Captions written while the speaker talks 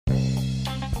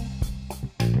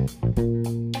But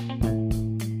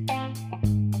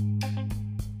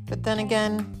then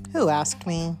again, who asked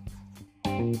me?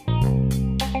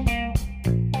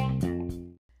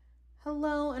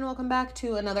 Hello and welcome back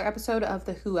to another episode of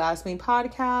the Who Asked Me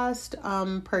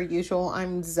podcast. Per usual,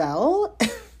 I'm Zell.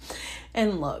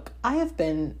 And look, I have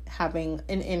been having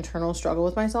an internal struggle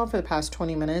with myself for the past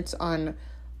 20 minutes on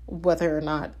whether or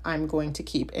not I'm going to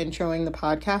keep introing the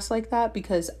podcast like that.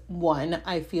 Because one,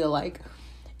 I feel like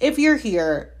if you're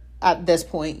here at this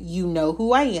point, you know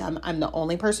who I am. I'm the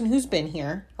only person who's been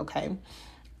here. Okay.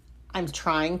 I'm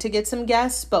trying to get some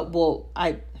guests, but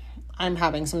I'm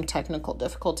having some technical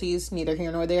difficulties, neither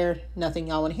here nor there, nothing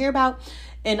y'all want to hear about.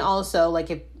 And also,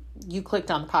 like, if you clicked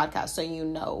on the podcast, so you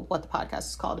know what the podcast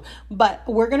is called. But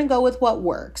we're going to go with what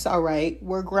works, all right?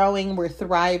 We're growing, we're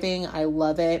thriving. I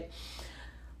love it.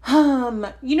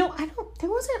 There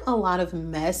wasn't a lot of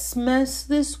mess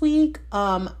this week.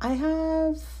 I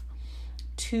have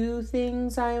two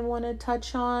things I want to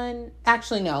touch on.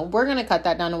 Actually, no, we're going to cut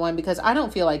that down to one because I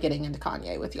don't feel like getting into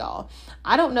Kanye with y'all.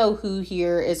 I don't know who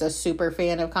here is a super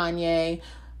fan of Kanye,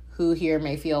 who here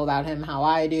may feel about him how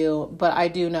I do, but I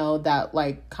do know that,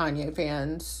 like, Kanye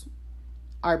fans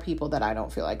are people that I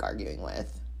don't feel like arguing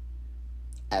with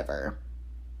ever.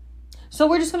 So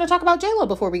we're just going to talk about J-Lo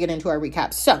before we get into our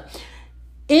recaps. So,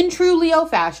 in true Leo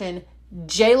fashion,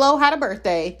 J-Lo had a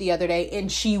birthday the other day,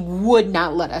 and she would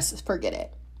not let us forget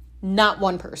it. Not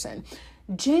one person.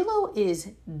 J-Lo is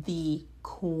the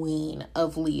queen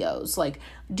of Leos. Like,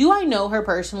 do I know her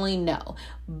personally? No.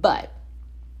 But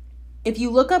if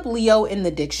you look up Leo in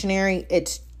the dictionary,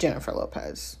 it's Jennifer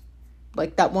Lopez.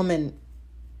 Like, that woman,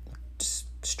 just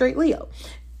straight Leo.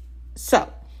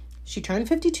 So, she turned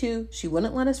 52. She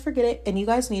wouldn't let us forget it. And you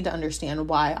guys need to understand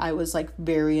why I was, like,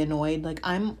 very annoyed. Like,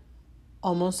 I'm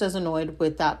almost as annoyed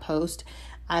with that post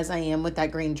as I am with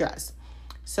that green dress.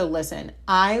 So, listen,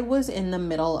 I was in the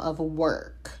middle of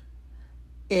work.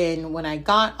 And when I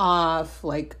got off,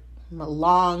 like, a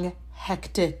long,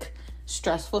 hectic,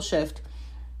 stressful shift,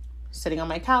 sitting on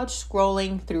my couch,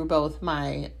 scrolling through both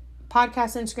my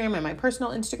podcast Instagram and my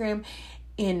personal Instagram.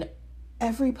 In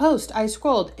every post I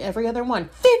scrolled, every other one,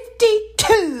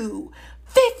 52.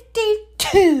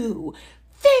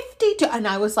 And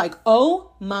I was like,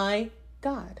 oh my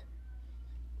God,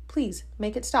 please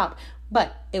make it stop.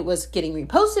 But it was getting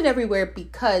reposted everywhere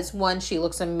because, one, she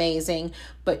looks amazing.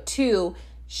 But two,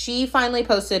 she finally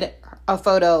posted a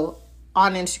photo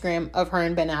on Instagram of her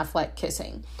and Ben Affleck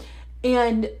kissing.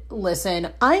 And listen,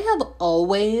 I have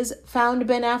always found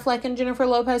Ben Affleck and Jennifer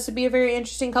Lopez to be a very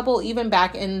interesting couple, even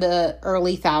back in the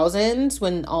early thousands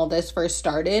when all this first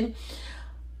started,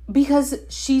 because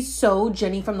she's so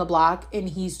Jenny from the block and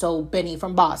he's so Benny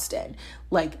from Boston.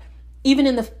 Like, even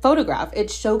in the photograph, it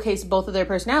showcased both of their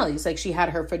personalities. Like, she had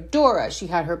her fedora, she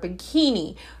had her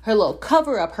bikini, her little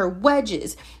cover up, her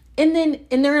wedges, and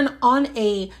they're on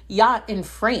a yacht in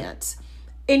France.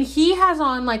 And he has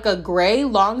on, like, a gray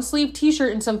long sleeve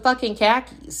t-shirt and some fucking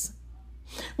khakis.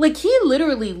 Like, he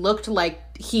literally looked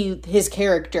like his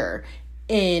character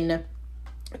in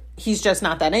He's Just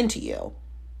Not That Into You.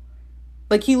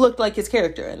 Like, he looked like his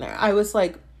character in there. I was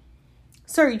like,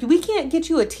 sir, we can't get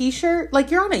you a t-shirt?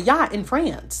 Like, you're on a yacht in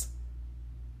France.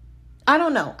 I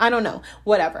don't know.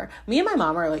 Whatever. Me and my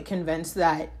mom are, like, convinced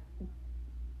that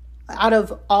out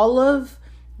of all of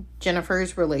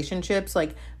Jennifer's relationships,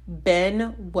 like,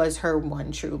 Ben was her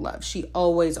one true love. She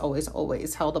always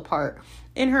held a part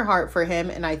in her heart for him.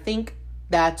 And I think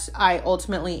that I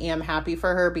ultimately am happy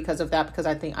for her because of that, because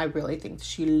I really think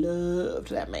she loved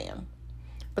that man.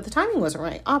 But the timing wasn't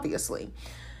right, obviously.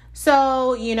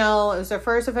 So, it was their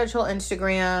first official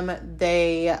Instagram.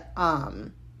 They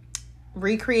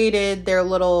recreated their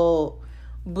little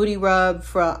booty rub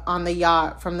on the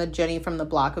yacht from the Jenny from the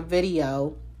Block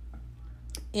video.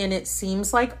 And it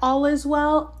seems like all is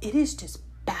well. It is just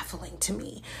baffling to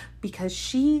me because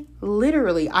she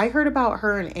literally, I heard about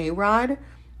her and A-Rod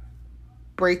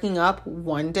breaking up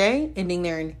one day, ending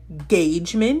their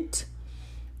engagement.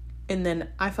 And then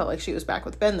I felt like she was back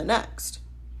with Ben the next.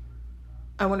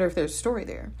 I wonder if there's a story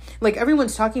there. Like,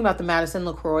 everyone's talking about the Madison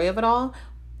LaCroix of it all.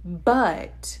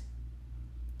 But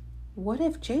what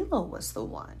if J-Lo was the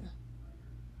one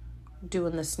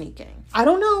doing the sneaking? I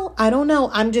don't know.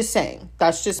 I'm just saying.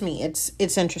 That's just me.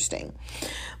 It's interesting.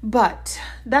 But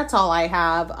that's all I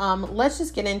have. Let's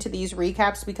just get into these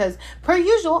recaps because, per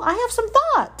usual, I have some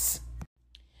thoughts.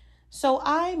 So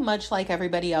I, much like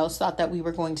everybody else, thought that we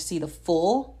were going to see the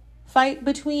full fight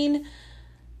between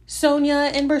Sonia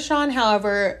and Bershawn.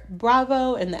 However,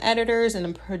 Bravo and the editors and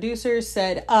the producers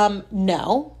said,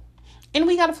 no. And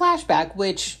we got a flashback,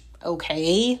 which,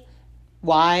 okay,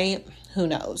 why? Who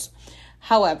knows?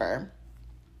 However,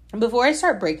 before I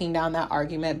start breaking down that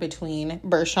argument between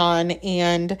Bershawn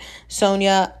and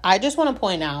Sonia, I just want to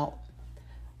point out,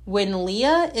 when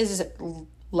Leah is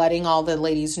letting all the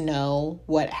ladies know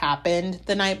what happened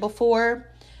the night before,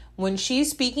 when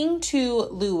she's speaking to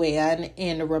Luann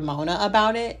and Ramona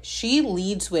about it, she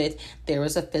leads with, there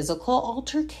was a physical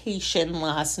altercation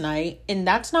last night, and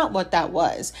that's not what that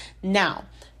was. Now,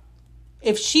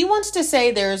 if she wants to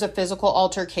say there's a physical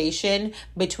altercation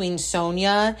between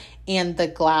Sonia and the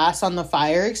glass on the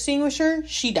fire extinguisher,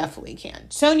 she definitely can.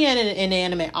 Sonia and an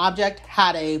inanimate object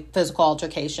had a physical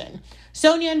altercation.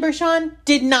 Sonia and Bershawn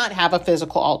did not have a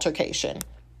physical altercation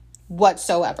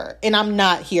whatsoever. And I'm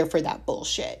not here for that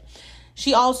bullshit.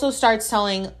 She also starts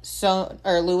telling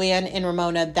Luann and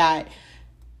Ramona that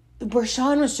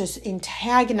Bershawn was just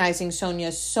antagonizing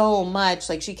Sonia so much.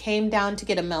 Like, she came down to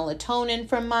get a melatonin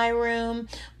from my room,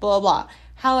 blah, blah.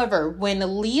 However,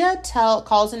 when Leah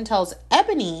calls and tells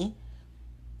Ebony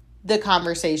the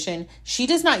conversation, she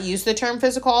does not use the term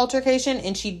physical altercation,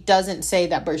 and she doesn't say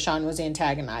that Bershawn was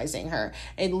antagonizing her.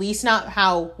 At least not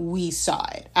how we saw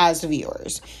it as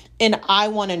viewers. And I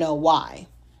want to know why.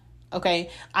 Okay?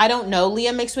 I don't know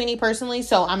Leah McSweeney personally,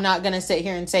 so I'm not going to sit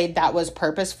here and say that was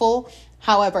purposeful.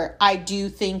 However, I do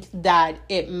think that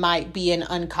it might be an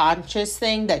unconscious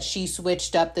thing that she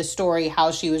switched up the story,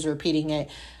 how she was repeating it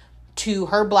to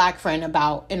her black friend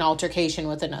about an altercation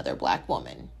with another black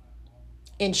woman.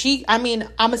 And I'm going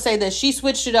to say that she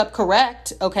switched it up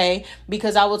correct, okay?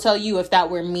 Because I will tell you, if that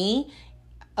were me,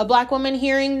 a black woman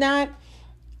hearing that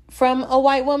from a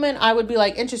white woman, I would be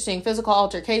like, interesting, physical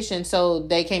altercation. So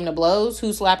they came to blows?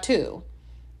 Who slapped who?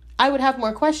 I would have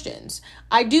more questions.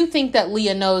 I do think that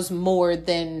Leah knows more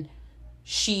than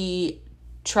she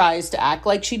tries to act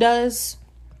like she does.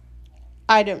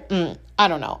 I don't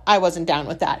know. I wasn't down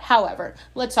with that. However,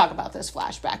 let's talk about this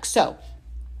flashback. So,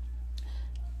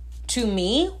 to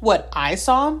me, what I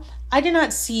saw, I did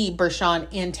not see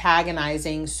Bershawn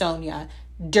antagonizing Sonia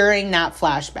during that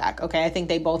flashback. Okay, I think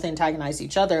they both antagonized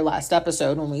each other last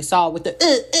episode when we saw with the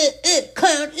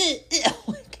clown.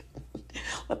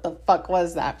 What the fuck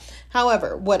was that?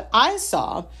 However, what I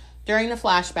saw during the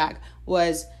flashback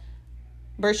was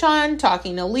Bershawn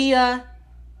talking to Leah.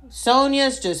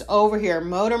 Sonia's just over here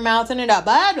motor mouthing it up.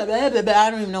 Blah, blah, blah, blah, blah.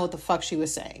 I don't even know what the fuck she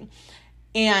was saying.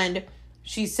 And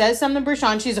she says something to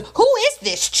Bershawn. She's like, who is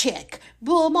this chick?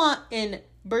 Blah, blah. And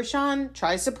Bershawn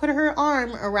tries to put her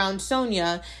arm around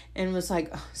Sonia and was like,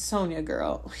 oh, Sonia,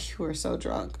 girl, you are so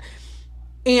drunk.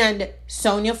 And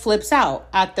Sonia flips out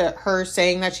at her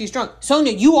saying that she's drunk.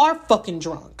 Sonia, you are fucking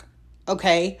drunk,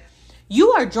 okay?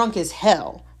 You are drunk as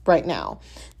hell right now.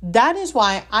 That is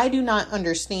why I do not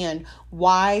understand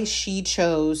why she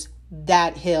chose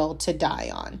that hill to die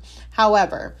on.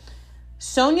 However,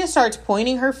 Sonia starts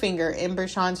pointing her finger in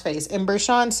Bershawn's face, and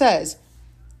Bershawn says,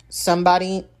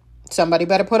 somebody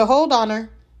better put a hold on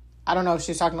her. I don't know if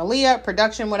she's talking to Leah,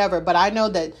 production, whatever, but I know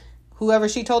that whoever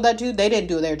she told that to, they didn't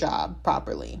do their job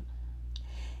properly.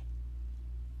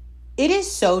 It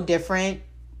is so different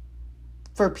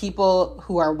for people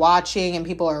who are watching and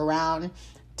people are around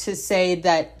to say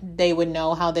that they would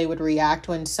know how they would react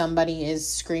when somebody is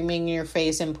screaming in your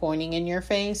face and pointing in your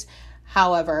face.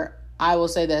 However, I will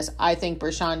say this. I think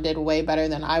Bershawn did way better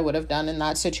than I would have done in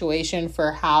that situation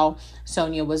for how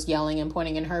Sonia was yelling and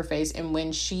pointing in her face. And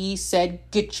when she said,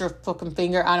 get your fucking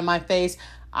finger out of my face,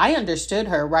 I understood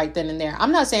her right then and there.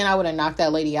 I'm not saying I would have knocked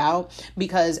that lady out,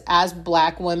 because as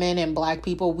black women and black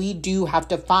people, we do have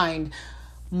to find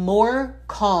more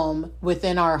calm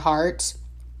within our hearts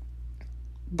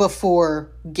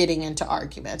before getting into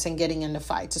arguments and getting into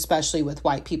fights, especially with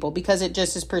white people, because it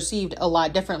just is perceived a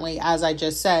lot differently, as I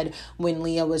just said, when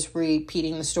Leah was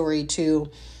repeating the story to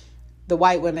the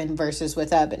white women versus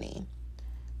with Ebony.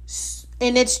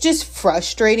 And it's just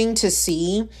frustrating to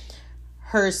see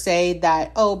her say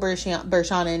that, oh,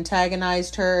 Bershawn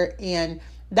antagonized her, and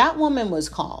that woman was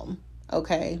calm,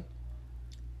 okay?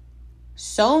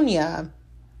 Sonia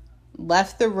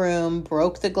left the room,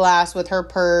 broke the glass with her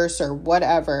purse or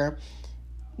whatever.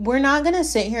 We're not going to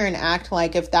sit here and act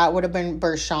like if that would have been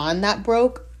Bershawn that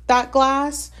broke that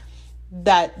glass,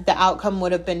 that the outcome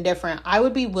would have been different. I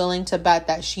would be willing to bet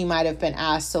that she might have been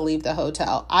asked to leave the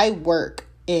hotel. I work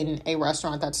in a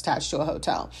restaurant that's attached to a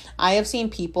hotel. I have seen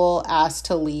people asked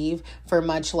to leave for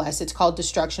much less. It's called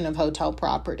destruction of hotel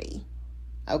property.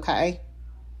 Okay?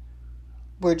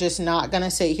 We're just not going to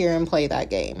sit here and play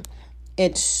that game.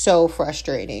 It's so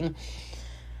frustrating.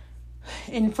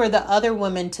 And for the other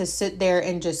women to sit there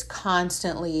and just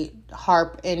constantly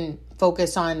harp and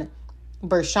focus on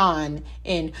Bershawn,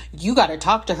 and you got to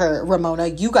talk to her, Ramona.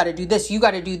 You got to do this. You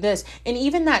got to do this. And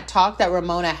even that talk that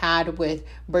Ramona had with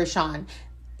Bershawn,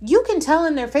 you can tell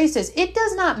in their faces, it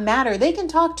does not matter. They can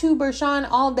talk to Bershawn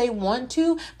all they want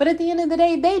to, but at the end of the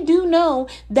day, they do know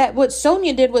that what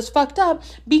Sonia did was fucked up,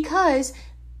 because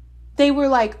they were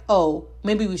like, oh,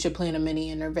 maybe we should plan a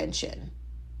mini intervention.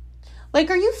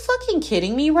 Like, are you fucking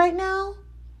kidding me right now?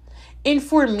 And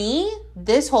for me,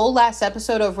 this whole last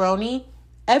episode of Roni,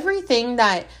 everything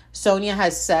that Sonia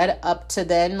has said up to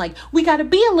then, like, we got to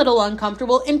be a little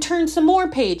uncomfortable and turn some more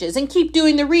pages and keep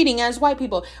doing the reading as white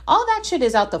people. All that shit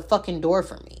is out the fucking door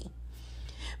for me.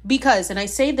 Because, and I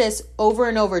say this over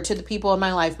and over to the people in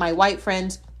my life, my white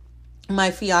friends,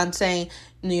 my fiance,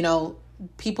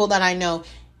 people that I know,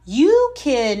 you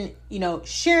can,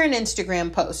 share an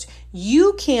Instagram post.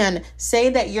 You can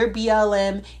say that you're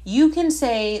BLM. You can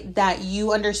say that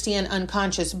you understand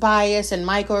unconscious bias and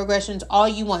microaggressions all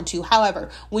you want to. However,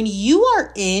 when you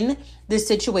are in this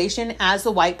situation as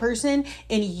the white person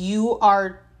and you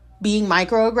are being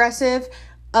microaggressive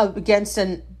against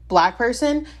a black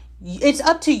person, it's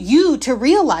up to you to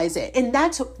realize it. And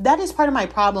that is part of my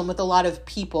problem with a lot of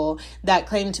people that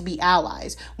claim to be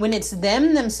allies. When it's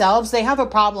them themselves, they have a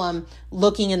problem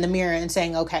looking in the mirror and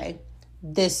saying, okay,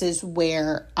 this is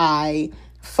where I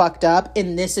fucked up,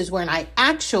 and this is when I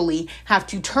actually have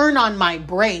to turn on my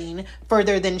brain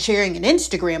further than sharing an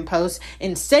Instagram post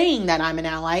and saying that I'm an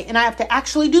ally, and I have to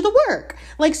actually do the work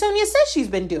like Sonia says she's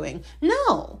been doing.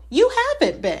 No, you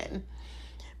haven't been.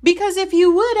 Because if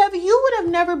you would have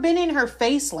never been in her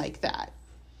face like that.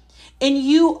 And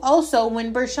you also,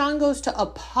 when Bershawn goes to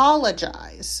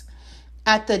apologize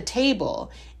at the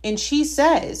table, and she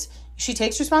says, she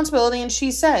takes responsibility and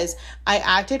she says, I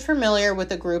acted familiar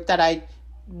with a group that I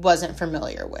wasn't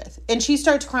familiar with. And she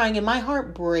starts crying and my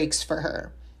heart breaks for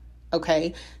her.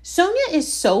 Okay. Sonia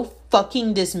is so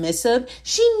fucking dismissive.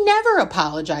 She never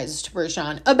apologizes to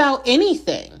Bershawn about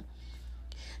anything.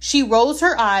 She rolls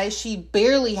her eyes. She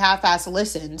barely half-ass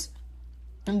listens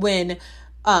when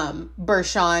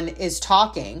Bershawn is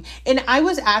talking. And I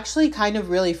was actually kind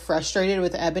of really frustrated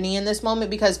with Ebony in this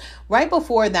moment, because right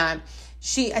before that,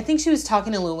 I think she was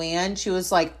talking to Luann. She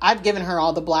was like, I've given her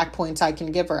all the black points I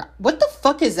can give her. What the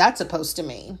fuck is that supposed to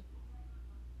mean?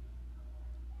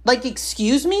 Like,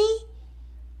 excuse me?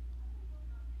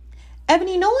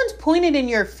 Ebony, no one's pointed in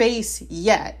your face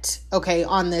yet, okay,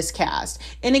 on this cast.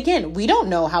 And again, we don't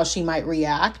know how she might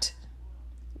react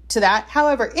to that.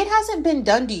 However, it hasn't been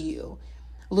done to you.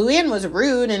 Luann was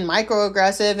rude and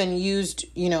microaggressive and used,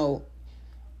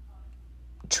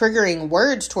 triggering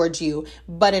words towards you.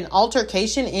 But an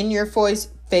altercation in your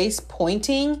face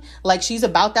pointing like she's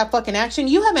about that fucking action,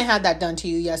 you haven't had that done to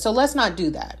you yet. So let's not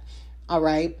do that. All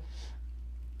right.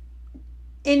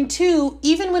 And two,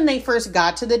 even when they first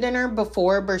got to the dinner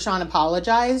before Bershawn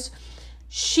apologized,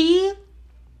 she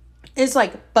is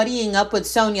like buddying up with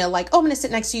Sonia, like, oh, I'm going to sit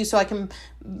next to you so I can,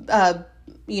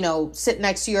 sit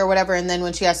next to you or whatever. And then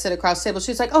when she has to sit across the table,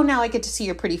 she's like, oh, now I get to see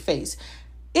your pretty face.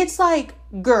 It's like,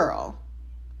 girl,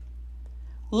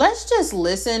 let's just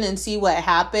listen and see what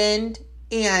happened.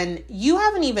 And you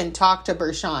haven't even talked to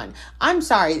Bershawn. I'm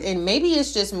sorry. And maybe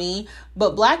it's just me,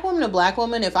 but black woman to black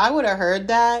woman, if I would have heard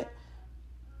that,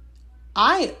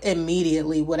 I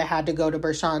immediately would have had to go to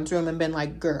Bershawn's room and been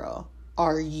like, girl,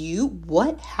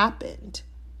 what happened?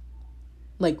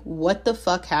 Like, what the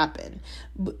fuck happened?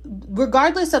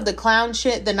 Regardless of the clown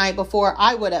shit the night before,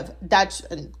 I would have, that's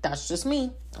just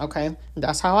me. Okay.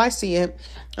 That's how I see it.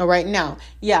 All right. Now,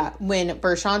 yeah, when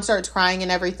Bershawn starts crying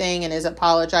and everything and is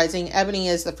apologizing, Ebony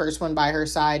is the first one by her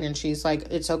side and she's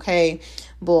like, it's okay,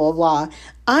 blah, blah.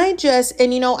 I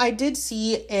did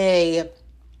see a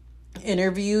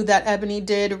interview that Ebony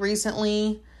did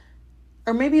recently,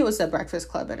 or maybe it was a Breakfast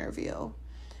Club interview,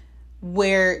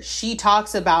 where she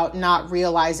talks about not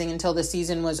realizing until the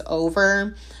season was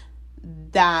over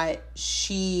that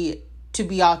she, to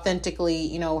be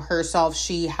authentically, herself,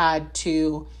 she had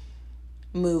to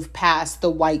move past the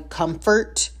white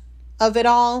comfort of it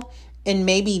all. And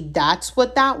maybe that's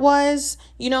what that was,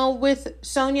 with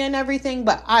Sonia and everything,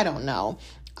 but I don't know.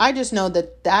 I just know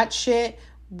that shit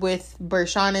with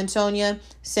Bershawn and Sonia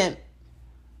sent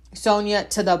Sonia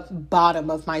to the bottom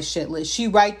of my shit list. She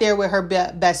right there with her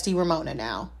bestie Ramona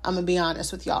now. I'm going to be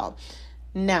honest with y'all.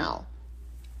 Now,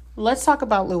 let's talk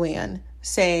about Luann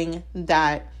saying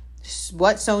that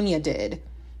what Sonia did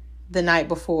the night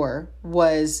before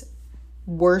was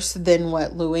worse than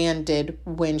what Luann did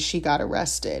when she got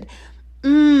arrested.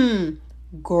 Girl,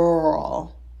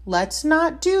 let's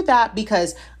not do that,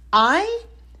 because I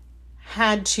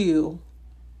had to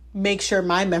make sure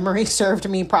my memory served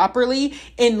me properly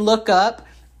and look up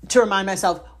to remind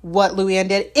myself what Luann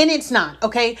did. And it's not,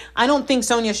 okay? I don't think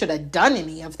Sonia should have done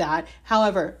any of that.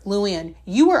 However, Luann,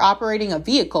 you were operating a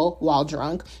vehicle while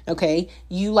drunk, okay?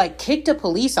 You like kicked a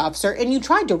police officer and you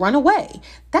tried to run away.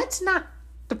 That's not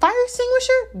the fire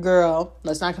extinguisher? Girl,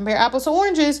 let's not compare apples to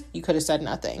oranges. You could have said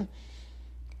nothing.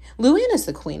 Luann is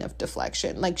the queen of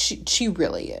deflection. Like, she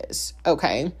really is,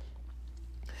 okay?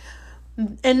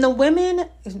 And the women,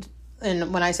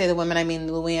 and when I say the women, I mean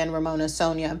Luann, Ramona,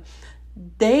 Sonia,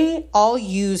 they all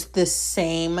use the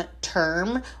same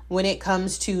term when it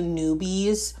comes to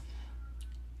newbies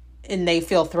and they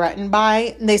feel threatened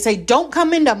by. They say, don't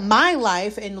come into my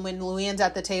life. And when Luann's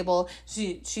at the table,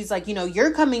 she's like,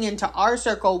 you're coming into our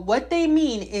circle. What they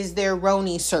mean is their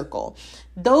Roni circle.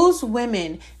 Those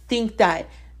women think that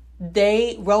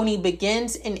Roni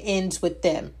begins and ends with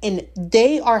them. And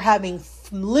they are having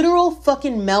literal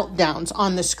fucking meltdowns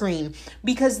on the screen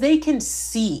because they can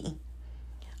see.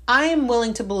 I am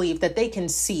willing to believe that they can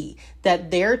see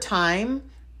that their time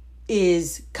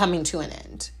is coming to an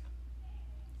end.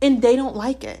 And they don't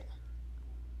like it.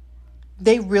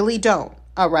 They really don't.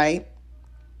 All right.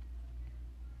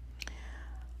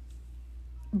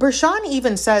 Bershawn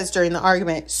even says during the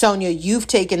argument, Sonia, you've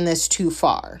taken this too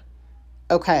far.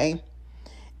 Okay.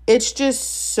 It's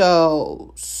just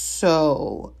so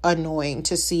annoying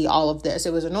to see all of this.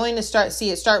 It was annoying to see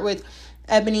it start with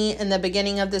Ebony in the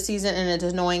beginning of the season, and it's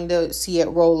annoying to see it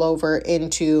roll over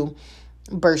into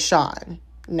Bershawn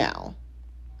now.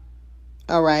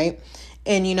 All right.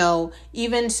 And,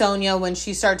 even Sonia, when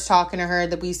she starts talking to her,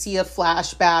 that we see a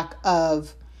flashback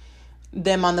of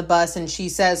them on the bus, and she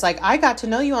says, like, I got to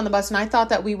know you on the bus and I thought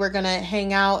that we were going to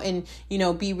hang out and,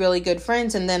 be really good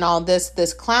friends. And then all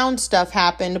this clown stuff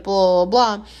happened, blah,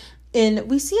 blah, blah. And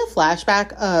we see a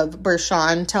flashback of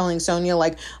Bershawn telling Sonia,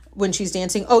 like, when she's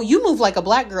dancing, oh, you move like a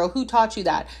black girl. Who taught you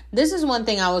that? This is one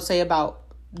thing I will say about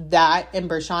that and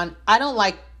Bershawn. I don't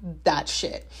like that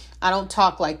shit. I don't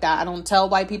talk like that. I don't tell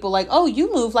white people like, oh,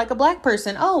 you move like a black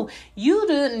person. Oh, you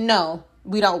didn't know.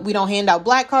 We don't hand out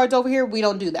black cards over here. We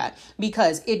don't do that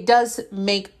because it does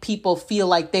make people feel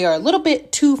like they are a little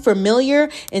bit too familiar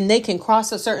and they can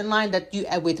cross a certain line that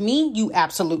with me, you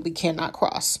absolutely cannot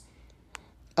cross.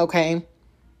 Okay.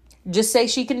 Just say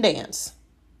she can dance.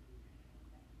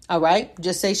 All right.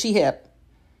 Just say she hip.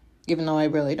 Even though I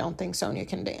really don't think Sonia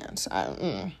can dance. I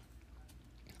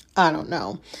don't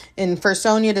know. And for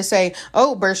Sonia to say,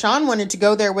 oh, Bershawn wanted to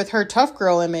go there with her tough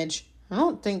girl image. I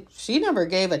don't think she never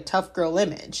gave a tough girl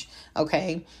image.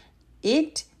 Okay.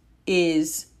 It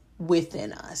is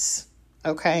within us.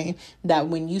 Okay. That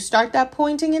when you start that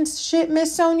pointing and shit,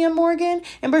 Miss Sonia Morgan,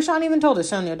 and Bershawn even told her,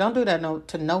 Sonia, don't do that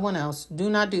to no one else. Do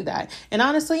not do that. And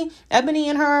honestly, Ebony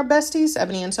and her are besties,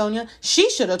 Ebony and Sonia. She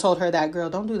should have told her that, girl,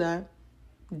 don't do that.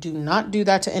 Do not do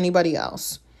that to anybody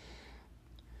else.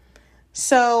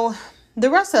 So the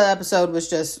rest of the episode was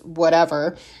just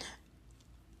whatever.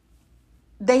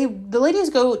 The ladies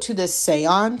go to this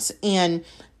seance and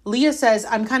Leah says,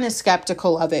 I'm kind of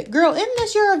skeptical of it. Girl, isn't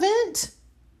this your event?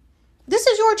 This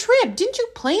is your trip. Didn't you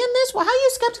plan this? Well, how are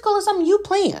you skeptical of something you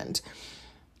planned?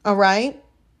 All right.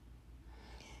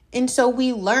 And so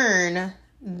we learn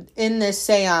in this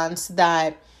seance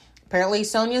that apparently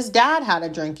Sonia's dad had a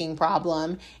drinking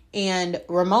problem and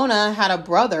Ramona had a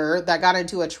brother that got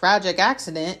into a tragic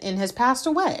accident and has passed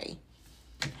away.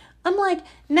 I'm like,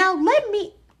 now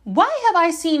why have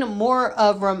I seen more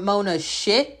of Ramona's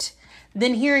shit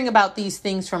than hearing about these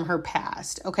things from her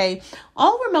past? Okay.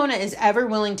 All Ramona is ever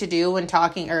willing to do when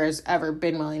talking, or has ever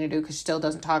been willing to do, because she still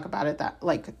doesn't talk about it that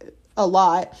like a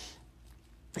lot,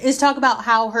 is talk about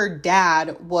how her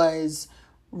dad was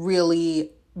really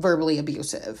verbally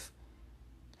abusive.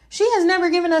 She has never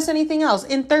given us anything else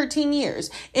in 13 years.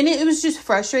 And it was just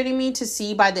frustrating me to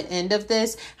see by the end of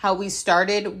this how we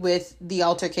started with the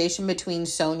altercation between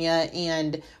Sonia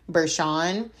and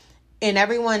Bershawn. And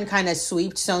everyone kind of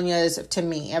sweeped Sonia's, to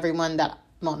me,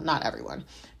 not everyone,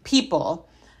 people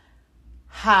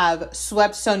have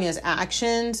swept Sonia's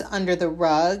actions under the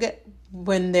rug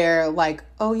when they're like,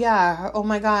 oh yeah, oh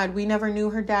my God, we never knew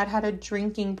her dad had a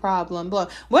drinking problem. Blah.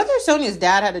 Whether Sonia's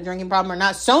dad had a drinking problem or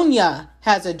not, Sonia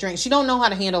has a drink. She don't know how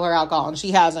to handle her alcohol, and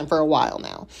she hasn't for a while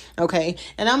now. Okay.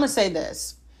 And I'm going to say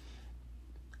this.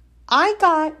 I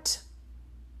got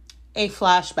a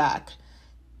flashback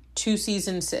to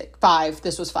season 5.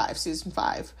 This was season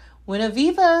 5. When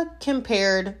Aviva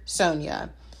compared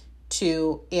Sonia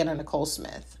to Anna Nicole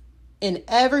Smith. And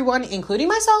everyone, including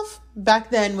myself,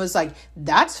 back then was like,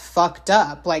 that's fucked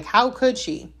up. Like, how could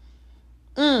she?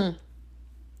 All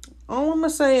I'm going to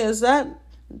say is that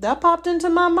popped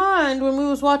into my mind when we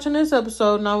was watching this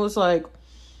episode. And I was like,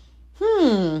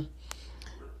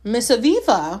 Miss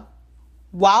Aviva,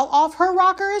 while off her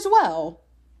rocker as well,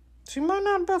 she might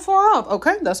not be far off.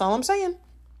 Okay, that's all I'm saying.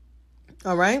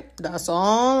 All right, that's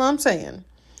all I'm saying.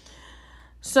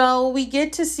 So we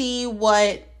get to see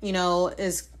what,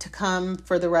 is to come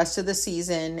for the rest of the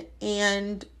season,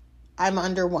 and I'm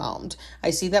underwhelmed.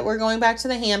 I see that we're going back to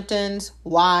the Hamptons.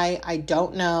 Why? I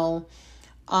don't know.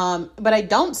 But I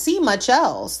don't see much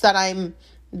else that I'm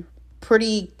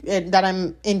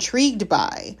intrigued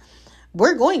by.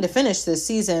 We're going to finish this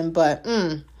season, but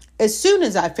as soon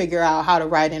as I figure out how to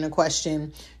write in a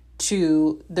question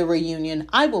to the reunion,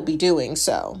 I will be doing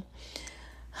so.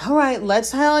 All right,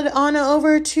 let's head on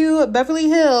over to Beverly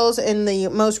Hills in the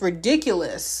most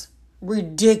ridiculous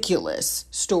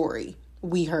story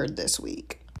we heard this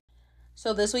week.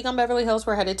 So this week on Beverly Hills,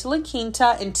 we're headed to La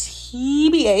Quinta, and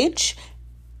TBH,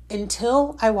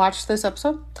 until I watched this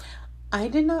episode, I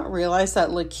did not realize that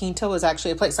La Quinta was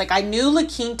actually a place. Like, I knew La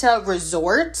Quinta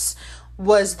Resorts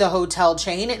was the hotel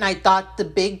chain, and I thought the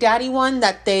Big Daddy one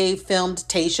that they filmed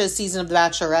Tayshia's season of The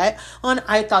Bachelorette on,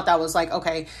 I thought that was like,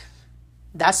 okay,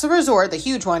 that's the resort, the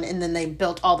huge one, and then they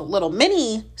built all the little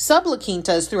mini sub La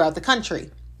Quintas throughout the country.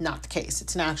 Not the case.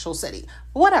 It's an actual city.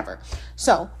 Whatever.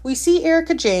 So we see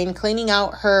Erica Jane cleaning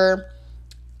out her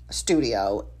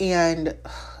studio, and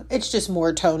it's just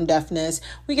more tone deafness.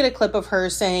 We get a clip of her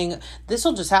saying, this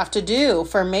will just have to do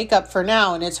for makeup for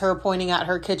now, and it's her pointing at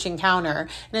her kitchen counter.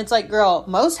 And it's like, girl,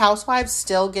 most housewives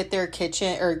still get their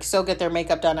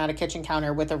makeup done at a kitchen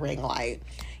counter with a ring light.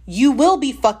 You will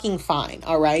be fucking fine,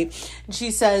 all right? And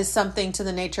she says something to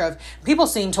the nature of, people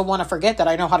seem to want to forget that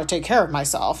I know how to take care of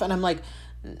myself. And I'm like,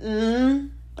 I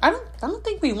don't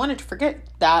think we wanted to forget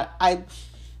that. I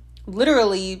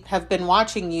literally have been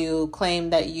watching you claim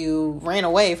that you ran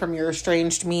away from your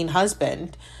estranged, mean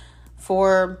husband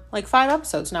for like 5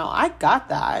 episodes now. I got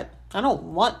that. I don't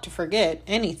want to forget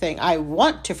anything. I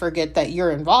want to forget that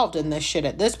you're involved in this shit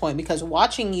at this point, because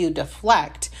watching you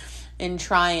deflect and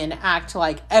try and act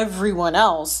like everyone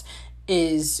else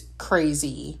is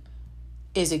crazy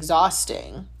is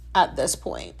exhausting at this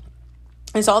point.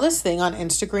 I saw this thing on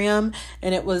Instagram,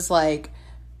 and it was like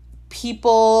it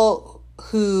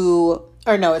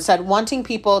said wanting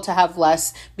people to have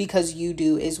less because you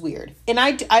do is weird. And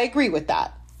I agree with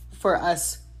that for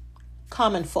us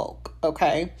common folk,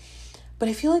 okay? But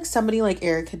I feel like somebody like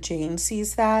Erica Jane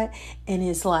sees that and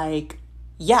is like,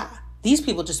 yeah, these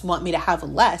people just want me to have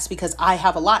less because I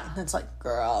have a lot. And it's like,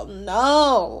 girl,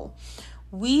 no.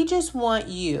 We just want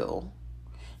you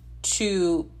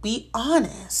to be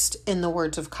honest, in the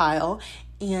words of Kyle,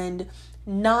 and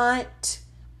not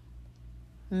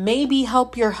maybe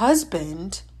help your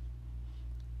husband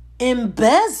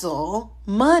embezzle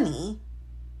money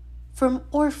from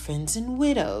orphans and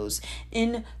widows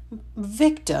and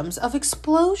victims of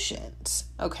explosions,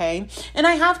 okay? And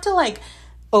I have to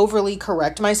overly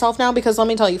correct myself now, because let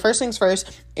me tell you, first things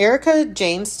first, Erica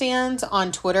Jane stans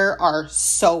on Twitter are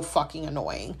so fucking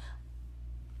annoying,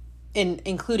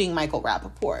 including Michael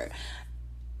Rappaport.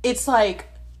 It's like,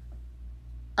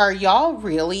 are y'all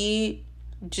really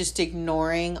just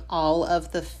ignoring all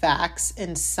of the facts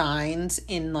and signs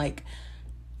in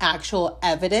actual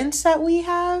evidence that we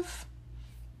have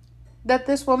that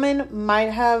this woman might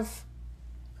have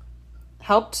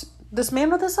helped this man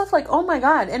with this stuff? Oh my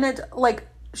God. And it's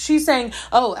she's saying,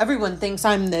 oh, everyone thinks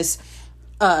I'm this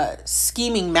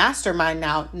scheming mastermind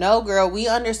now. No, girl, we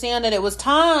understand that it was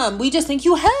Tom. We just think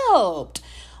you helped.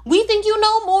 We think you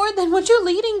know more than what you're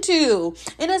leading to.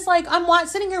 And it's like, I'm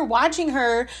sitting here watching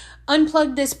her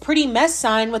unplug this pretty mess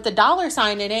sign with the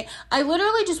 $sign in it. I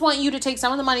literally just want you to take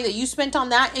some of the money that you spent on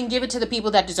that and give it to the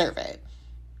people that deserve it.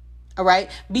 All right?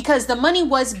 Because the money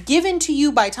was given to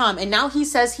you by Tom, and now he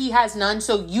says he has none,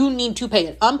 so you need to pay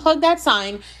it. Unplug that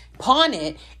sign, pawn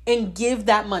it, and give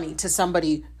that money to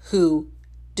somebody who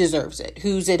deserves it,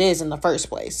 whose it is in the first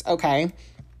place, okay?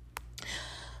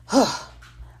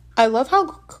 I love how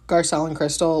Garcelle and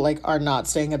Crystal are not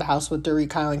staying at the house with Dorit,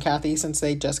 Kyle, and Kathy since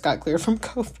they just got cleared from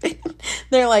COVID.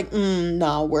 They're like,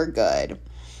 no, we're good.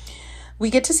 We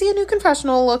get to see a new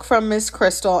confessional look from Miss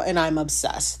Crystal, and I'm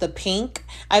obsessed. The pink.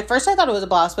 At first I thought it was a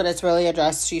blouse, but it's really a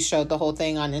dress. She showed the whole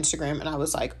thing on Instagram, and I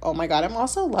was like, oh my God. I'm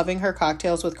also loving her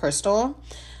cocktails with Crystal.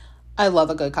 I love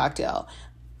a good cocktail.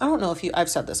 I don't know if I've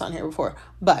said this on here before,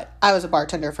 but I was a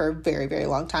bartender for a very, very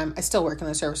long time. I still work in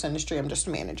the service industry. I'm just a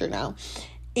manager now.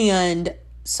 And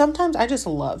sometimes I just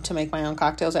love to make my own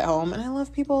cocktails at home, and I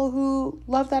love people who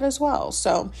love that as well.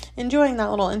 So enjoying that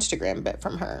little Instagram bit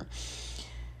from her.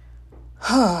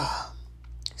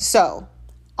 So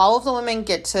all of the women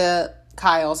get to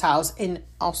Kyle's house, and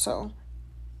also,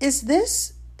 is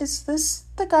this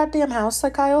the goddamn house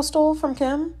that Kyle stole from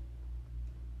Kim?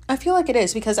 I feel like it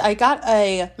is, because I got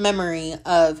a memory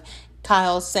of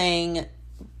Kyle saying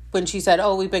when she said,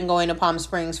 oh, we've been going to Palm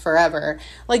Springs forever.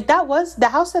 Like, that was the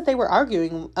house that they were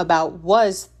arguing about,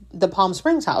 was the Palm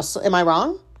Springs house. Am I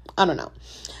wrong? I don't know.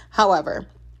 However,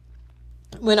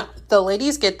 when the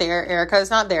ladies get there, Erica is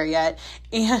not there yet.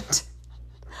 And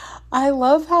I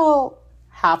love how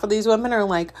half of these women are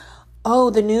like,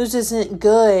 oh, the news isn't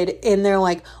good. And they're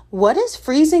like, what does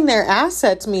freezing their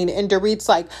assets mean? And Dorit's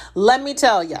like, let me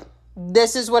tell you,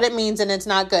 this is what it means, and it's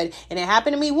not good. And it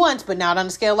happened to me once, but not on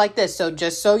a scale like this. So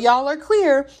just so y'all are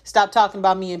clear, stop talking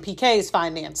about me and PK's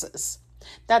finances.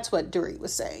 That's what Dorit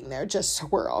was saying there, just so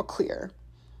we're all clear.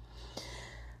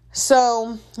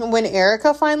 So when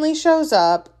Erica finally shows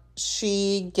up,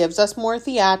 she gives us more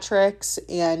theatrics,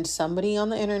 and somebody on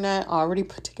the internet already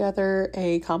put together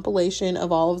a compilation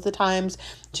of all of the times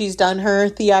she's done her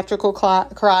theatrical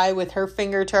cry with her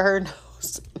finger to her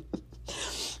nose.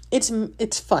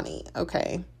 It's funny,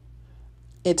 okay?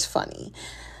 It's funny.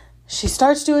 She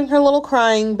starts doing her little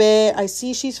crying bit. I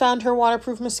see she's found her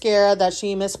waterproof mascara that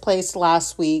she misplaced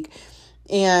last week.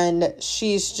 And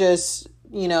she's just,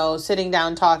 sitting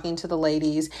down talking to the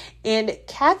ladies. And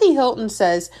Kathy Hilton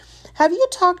says, have you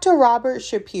talked to Robert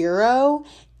Shapiro?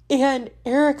 And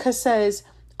Erica says,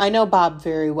 I know Bob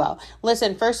very well.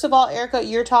 Listen, first of all, Erica,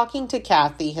 you're talking to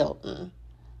Kathy Hilton.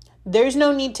 There's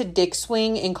no need to dick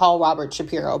swing and call Robert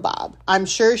Shapiro Bob. I'm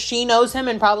sure she knows him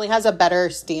and probably has a better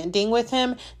standing with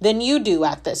him than you do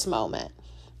at this moment.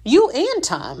 You and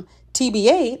Tom,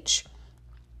 TBH.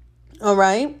 All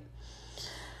right.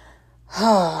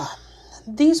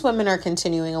 These women are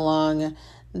continuing along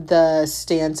the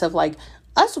stance of like,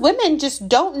 us women just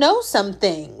don't know some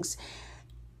things.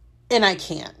 And I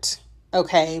can't.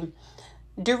 Okay.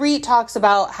 Dorit talks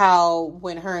about how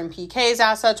when her and PK's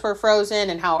assets were frozen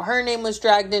and how her name was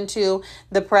dragged into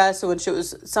the press, which it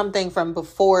was something from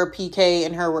before PK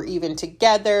and her were even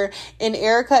together. And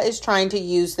Erica is trying to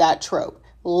use that trope.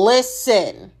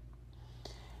 Listen,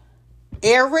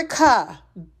 Erica,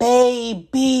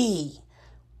 baby,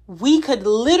 we could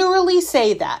literally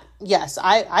say that. Yes,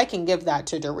 I can give that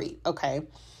to Dorit. Okay.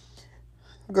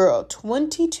 Girl,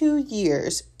 22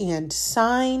 years and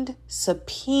signed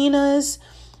subpoenas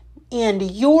and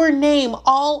your name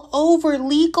all over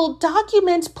legal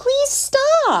documents. Please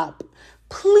stop.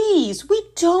 Please, we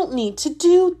don't need to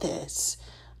do this.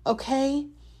 Okay?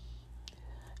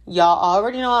 Y'all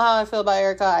already know how I feel about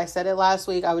Erica. I said it last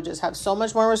week. I would just have so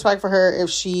much more respect for her if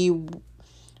she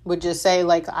would just say,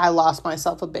 like, I lost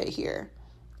myself a bit here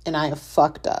and I have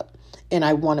fucked up and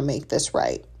I want to make this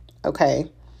right.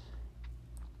 Okay?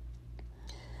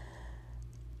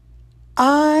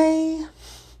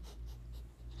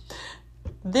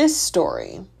 This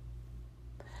story,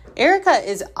 Erica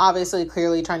is obviously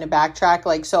clearly trying to backtrack.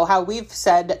 Like, so how we've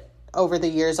said over the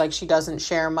years, like, she doesn't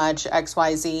share much,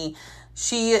 XYZ.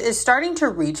 She is starting to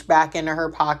reach back into her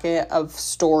pocket of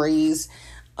stories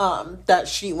that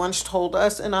she once told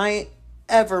us. And I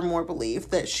ever more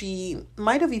believe that she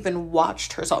might have even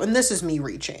watched herself. And this is me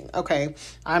reaching, okay?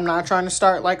 I'm not trying to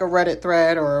start like a Reddit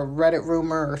thread or a Reddit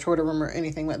rumor or Twitter rumor or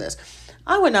anything like this.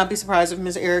 I would not be surprised if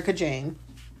Miss Erica Jane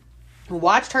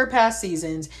watched her past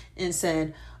seasons and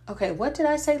said, okay, what did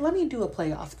I say? Let me do a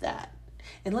play off that.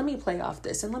 And let me play off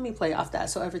this. And let me play off that.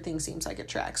 So everything seems like it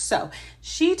tracks. So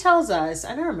she tells us,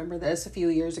 and I remember this a few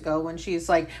years ago when she's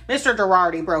like, Mr.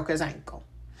 Girardi broke his ankle.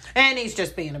 And he's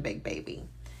just being a big baby.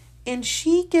 And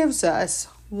she gives us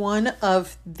one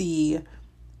of the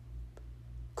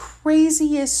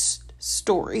craziest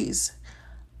stories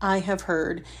I have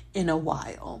heard in a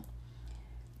while.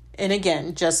 And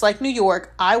again, just like New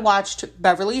York, I watched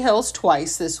Beverly Hills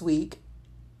twice this week.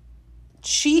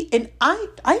 I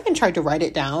even tried to write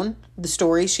it down, the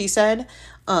story she said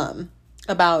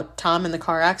about Tom and the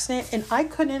car accident, and I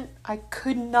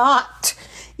could not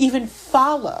even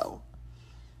follow.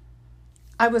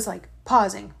 I was like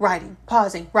pausing, writing,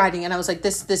 and I was like,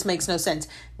 this makes no sense.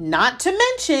 Not to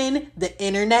mention the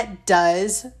internet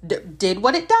did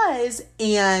what it does,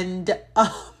 and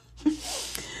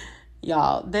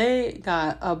y'all, they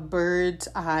got a bird's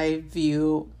eye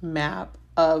view map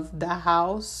of the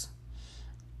house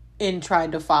and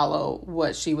tried to follow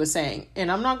what she was saying.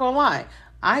 And I'm not gonna lie,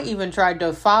 I even tried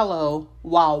to follow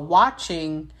while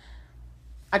watching.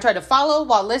 I tried to follow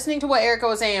while listening to what Erica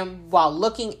was saying, while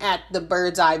looking at the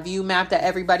bird's eye view map that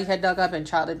everybody had dug up, and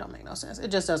child, it don't make no sense. It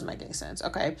just doesn't make any sense,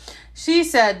 okay? She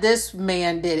said this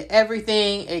man did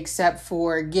everything except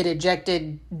for get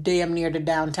ejected damn near to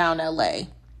downtown LA.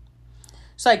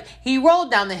 It's like, he rolled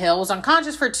down the hill, was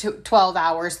unconscious for 12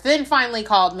 hours, then finally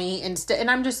called me, and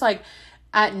I'm just like,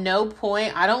 At no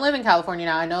point, I don't live in California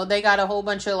now. I know they got a whole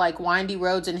bunch of like windy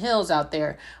roads and hills out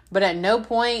there, but at no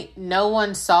point, no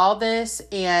one saw this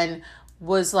and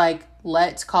was like,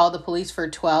 let's call the police for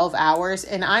 12 hours.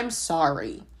 And I'm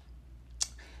sorry.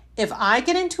 If I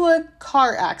get into a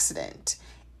car accident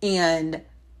and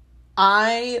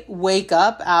I wake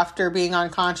up after being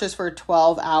unconscious for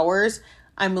 12 hours,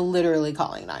 I'm literally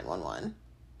calling 911.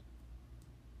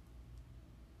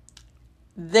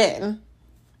 Then,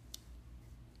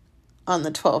 on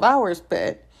the 12 hours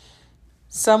bit,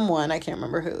 someone, I can't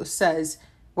remember who, says,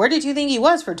 where did you think he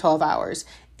was for 12 hours?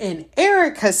 And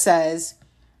Erica says,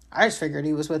 I just figured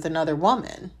he was with another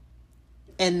woman.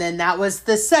 And then that was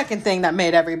the second thing that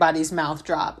made everybody's mouth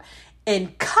drop.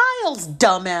 And Kyle's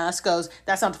dumbass goes,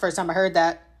 that's not the first time I heard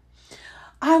that.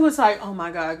 I was like, oh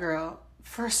my God, girl.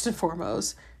 First and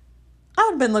foremost, I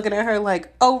would have been looking at her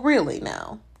like, oh, really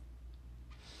now?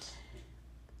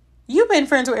 You've been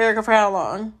friends with Erica for how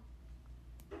long?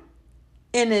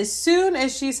 And as soon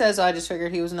as she says, oh, I just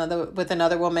figured he was with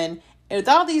another woman, and with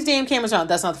all these damn cameras around,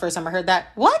 that's not the first time I heard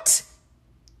that. What?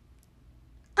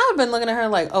 I would have been looking at her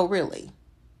like, oh, really?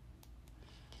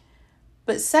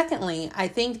 But secondly, I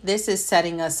think this is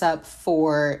setting us up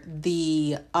for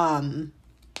the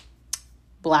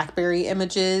BlackBerry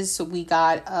images we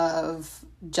got of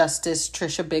Justice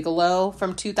Trisha Bigelow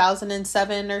from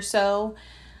 2007 or so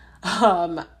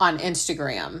on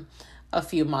Instagram a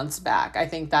few months back. I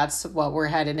think that's what we're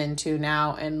headed into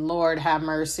now. And Lord have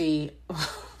mercy.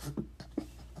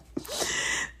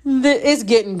 It's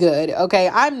getting good. Okay.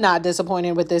 I'm not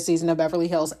disappointed with this season of Beverly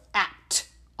Hills at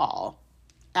all.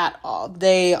 At all.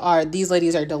 These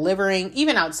ladies are delivering.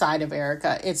 Even outside of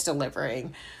Erica, it's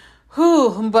delivering.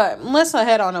 But let's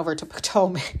head on over to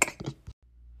Potomac.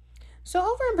 So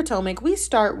over in Potomac, we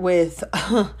start with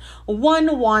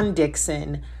Juan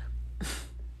Dixon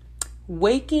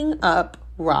waking up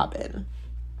Robin.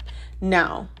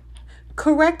 Now,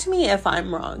 correct me if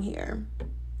I'm wrong here.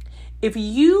 If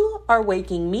you are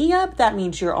waking me up, that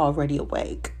means you're already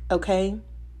awake, okay?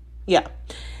 Yeah.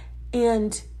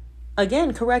 And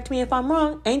again, correct me if I'm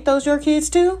wrong. Ain't those your kids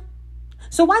too?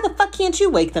 So why the fuck can't you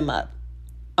wake them up?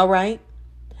 All right?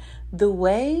 The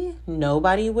way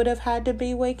nobody would have had to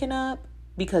be waking up,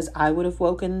 because I would have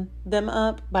woken them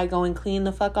up by going clean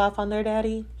the fuck off on their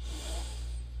daddy.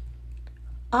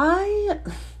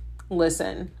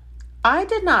 Listen, I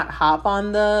did not hop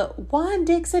on the Juan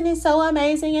Dixon is so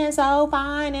amazing and so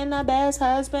fine and the best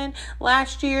husband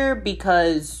last year,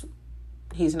 because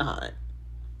he's not.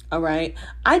 All right.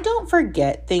 I don't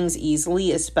forget things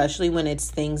easily, especially when it's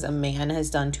things a man has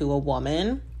done to a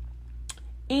woman.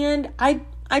 And I'm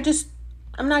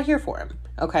not here for him.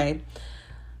 Okay.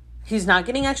 He's not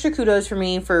getting extra kudos for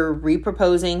me for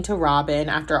reproposing to Robin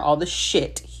after all the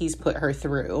shit he's put her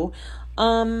through.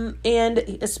 And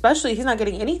especially he's not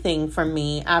getting anything from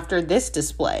me after this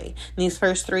display in these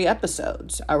first 3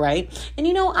 episodes. All right. And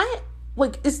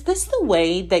is this the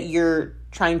way that you're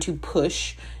trying to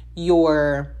push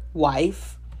your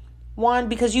wife, Juan?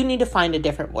 Because you need to find a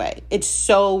different way. It's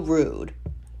so rude.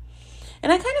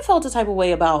 And I kind of felt a type of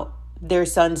way about their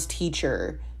son's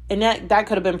teacher. And that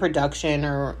could have been production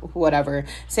or whatever,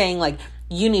 saying like,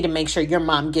 you need to make sure your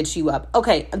mom gets you up.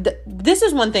 Okay, this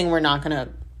is one thing we're not going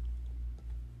to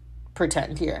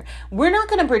pretend here. We're not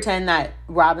going to pretend that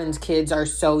Robin's kids are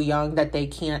so young that they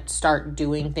can't start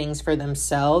doing things for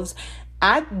themselves.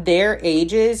 At their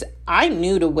ages, I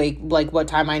knew to wake, like what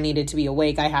time I needed to be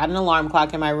awake. I had an alarm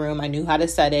clock in my room. I knew how to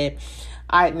set it.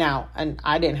 And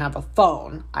I didn't have a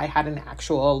phone. I had an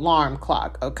actual alarm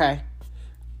clock, okay?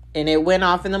 And it went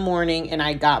off in the morning and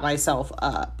I got myself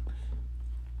up.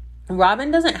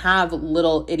 Robin doesn't have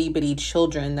little itty bitty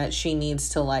children that she needs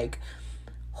to like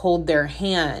hold their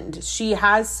hand. She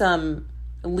has some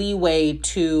leeway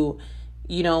to,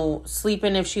 sleep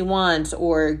in if she wants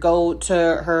or go to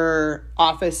her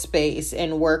office space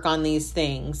and work on these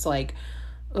things. Like,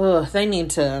 they need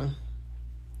to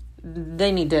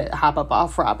hop up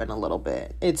off Robin a little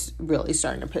bit. It's really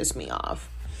starting to piss me off.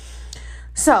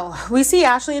 So we see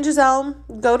Ashley and Giselle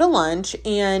go to lunch,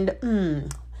 and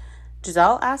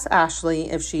Giselle asks Ashley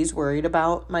if she's worried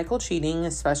about Michael cheating,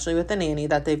 especially with the nanny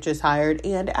that they've just hired.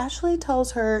 And Ashley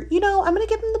tells her, I'm going to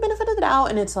give him the benefit of the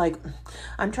doubt. And it's like,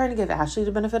 I'm trying to give Ashley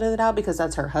the benefit of the doubt because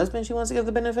that's her husband she wants to give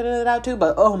the benefit of the doubt to.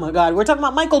 But oh my God, we're talking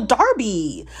about Michael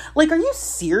Darby. Like, are you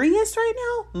serious right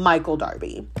now? Michael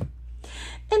Darby.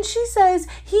 And she says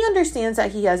he understands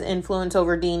that he has influence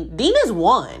over Dean. Dean is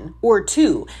 1 or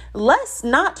 2. Let's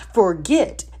not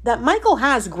forget that Michael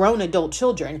has grown adult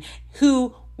children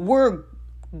who were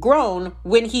grown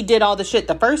when he did all the shit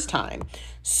the first time.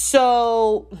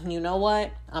 So, you know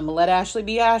what? I'm gonna let Ashley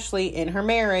be Ashley in her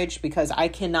marriage, because I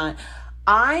can't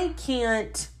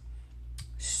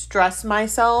stress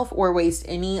myself or waste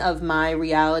any of my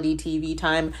reality TV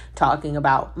time talking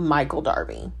about Michael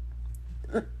Darby.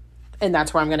 And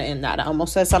that's where I'm going to end that. I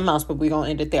almost said something else, but we're going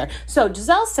to end it there. So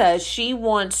Giselle says she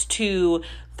wants to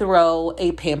throw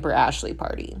a Pamper Ashley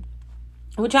party,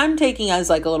 which I'm taking as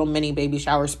like a little mini baby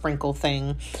shower sprinkle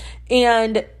thing.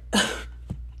 And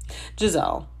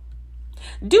Giselle,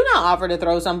 do not offer to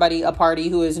throw somebody a party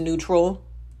who is neutral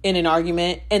in an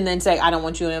argument and then say, I don't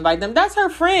want you to invite them. That's her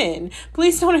friend.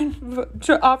 Please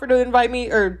don't offer to invite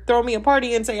me or throw me a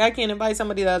party and say I can't invite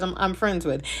somebody that I'm friends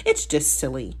with. It's just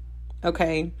silly.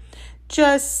 Okay?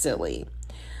 Just silly.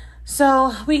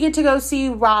 So we get to go see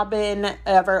Robin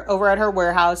over at her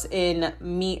warehouse and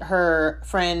meet her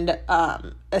friend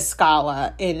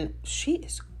Escala, and she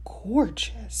is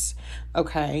gorgeous.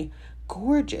 Okay,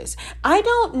 gorgeous. I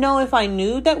don't know if I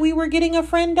knew that we were getting a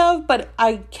friend of, but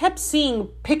I kept seeing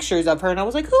pictures of her and I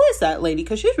was like, who is that lady?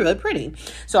 Because she's really pretty.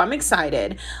 So I'm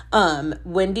excited.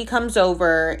 Wendy comes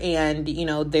over and, you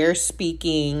know, they're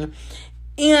speaking.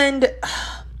 And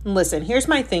listen, here's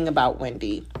my thing about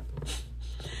Wendy.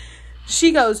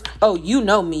 She goes, oh, you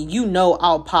know me. You know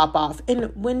I'll pop off.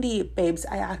 And Wendy, babes,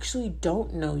 I actually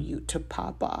don't know you to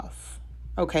pop off.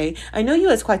 Okay? I know you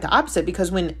as quite the opposite,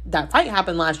 because when that fight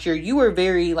happened last year, you were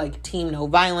very like team no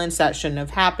violence. That shouldn't have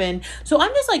happened. So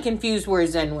I'm just like confused where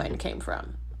Zen Wen came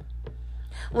from.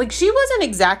 Like, she wasn't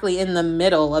exactly in the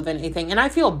middle of anything. And I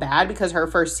feel bad because her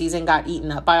first season got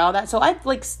eaten up by all that. So I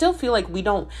like still feel like we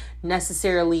don't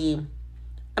necessarily,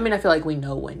 I mean, I feel like we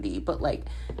know Wendy, but like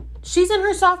she's in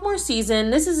her sophomore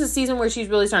season. This is a season where she's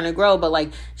really starting to grow, but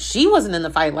like she wasn't in the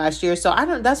fight last year. So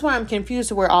that's why I'm confused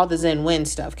to where all the Zen Wen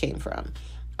stuff came from.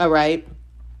 All right.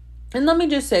 And let me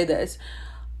just say this.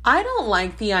 I don't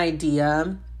like the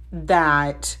idea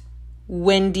that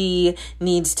Wendy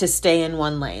needs to stay in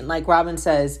one lane. Like Robin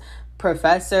says,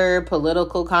 professor,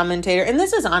 political commentator. And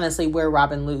this is honestly where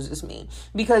Robin loses me,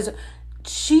 because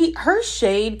her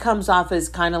shade comes off as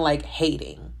kind of like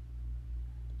hating.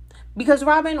 Because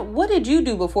Robin, what did you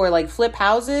do before? Like flip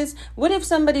houses? What if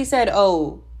somebody said,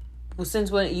 oh, well, since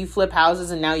when you flip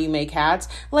houses and now you make hats?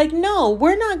 Like, no,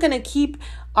 we're not going to keep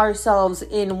ourselves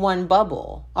in one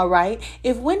bubble. All right.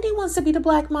 If Wendy wants to be the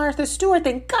Black Martha Stewart,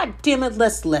 then God damn it,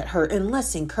 let's let her and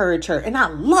let's encourage her. And I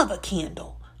love a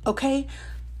candle. Okay.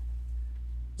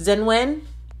 Zen Wen,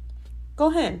 go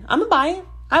ahead. I'm gonna buy it.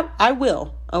 I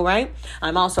will. All right.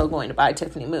 I'm also going to buy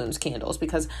Tiffany Moon's candles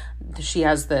because she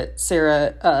has the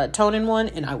Sarah Tonin one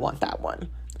and I want that one.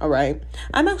 All right.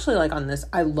 I'm actually like on this.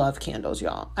 I love candles,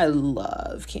 y'all. I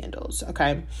love candles.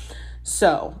 Okay.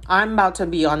 So I'm about to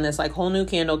be on this like whole new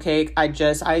candle cake. I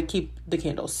keep the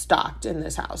candles stocked in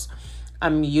this house.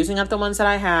 I'm using up the ones that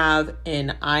I have,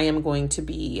 and I am going to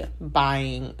be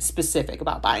specific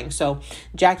about buying. So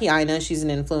Jackie Ina, she's an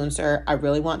influencer. I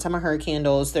really want some of her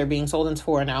candles. They're being sold in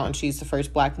Sephora now, and she's the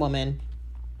first Black woman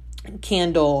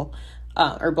candle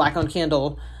or Black owned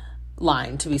candle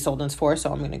line to be sold in Sephora.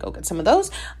 So I'm going to go get some of those.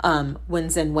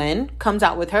 When Zen Wen comes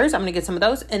out with hers, I'm going to get some of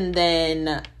those. And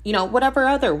then, whatever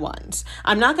other ones.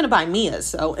 I'm not going to buy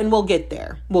Mia's, though, and we'll get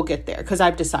there. We'll get there because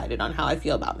I've decided on how I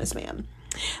feel about Miss Ma'am.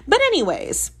 But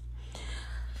anyways,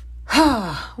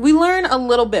 we learn a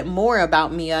little bit more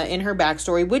about Mia in her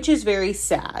backstory, which is very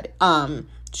sad.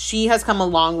 She has come a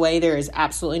long way. There is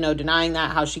absolutely no denying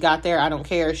that. How she got there, I don't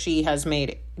care. She has made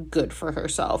it good for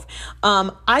herself.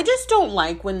 I just don't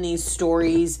like when these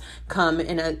stories come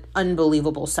in an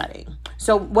unbelievable setting.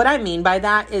 So what I mean by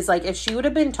that is, like, if she would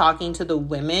have been talking to the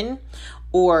women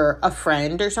or a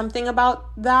friend or something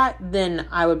about that, then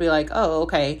I would be like, oh,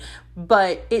 okay.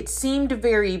 But it seemed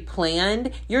very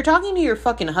planned. You're talking to your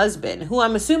fucking husband, who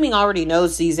I'm assuming already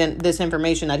knows this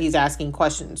information that he's asking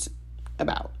questions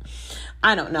about.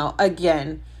 I don't know.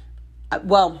 Again,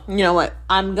 well, you know what?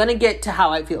 I'm going to get to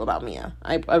how I feel about Mia.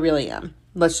 I really am.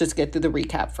 Let's just get through the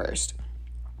recap first.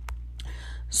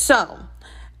 So,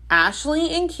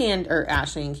 Ashley and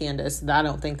Candace, I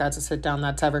don't think that's a sit down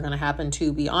that's ever going to happen,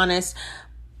 to be honest.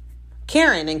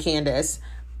 Karen and Candace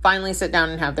finally sit down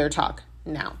and have their talk.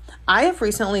 Now, I have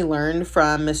recently learned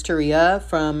from Miss Taria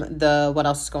from the What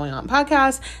Else Is Going On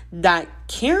podcast that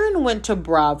Karen went to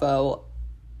Bravo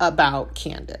about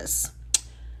Candace.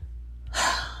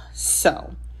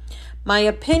 So, my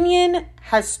opinion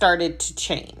has started to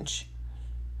change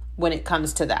when it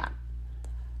comes to that.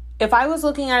 If I was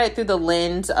looking at it through the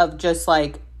lens of just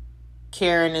like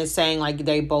Karen is saying like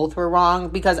they both were wrong,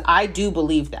 because I do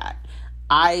believe that.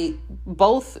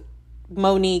 Both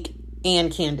Monique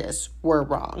and Candace were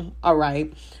wrong. All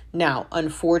right. Now,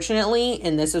 unfortunately,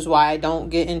 and this is why I don't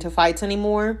get into fights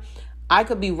anymore, I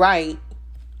could be right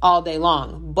all day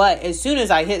long. But as soon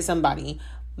as I hit somebody,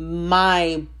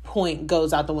 my point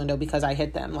goes out the window because I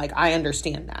hit them. Like, I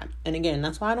understand that. And again,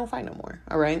 that's why I don't fight no more.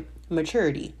 All right.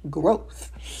 Maturity,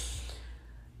 growth.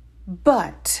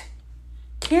 But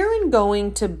Karen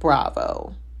going to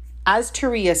Bravo, as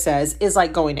Taria says, is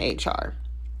like going to HR.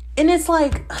 And it's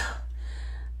like,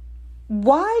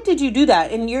 why did you do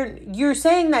that? And you're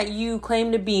saying that you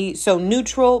claim to be so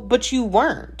neutral, but you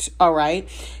weren't. All right.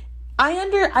 I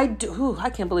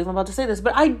can't believe I'm about to say this,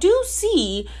 but I do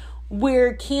see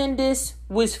where Candace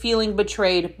was feeling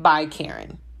betrayed by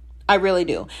Karen. I really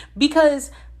do.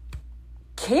 Because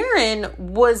Karen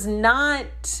was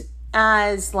not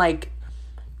as like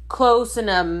close and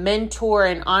a mentor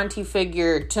and auntie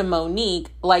figure to Monique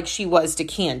like she was to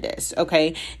Candace,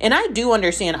 okay? And I do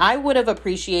understand. I would have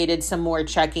appreciated some more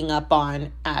checking up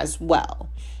on as well,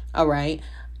 all right?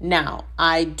 Now,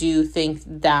 I do think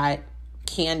that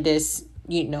Candace,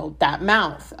 that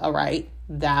mouth, all right?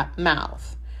 That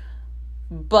mouth.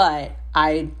 But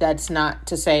that's not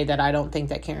to say that I don't think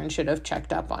that Karen should have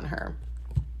checked up on her.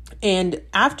 And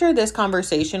after this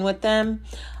conversation with them,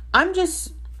 I'm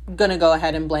just gonna go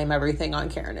ahead and blame everything on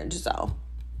Karen and Giselle,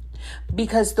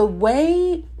 because the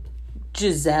way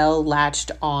Giselle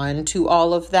latched on to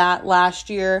all of that last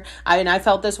year, I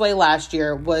felt this way last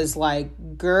year, was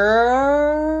like,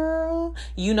 girl,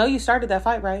 you started that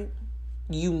fight, right?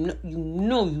 You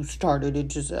know you started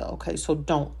it, Giselle. Okay, so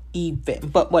don't even,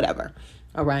 but whatever.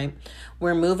 All right.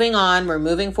 We're moving on. We're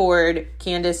moving forward.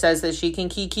 Candace says that she can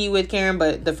kiki with Karen,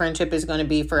 but the friendship is going to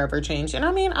be forever changed. And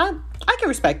I mean, I can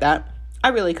respect that. I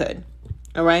really could.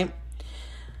 All right.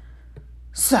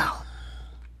 So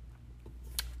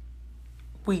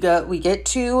we get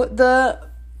to the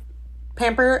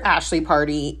Pamper Ashley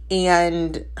party,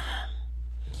 and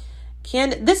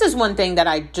this is one thing that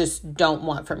I just don't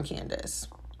want from Candace.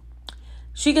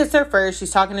 She gets there first. She's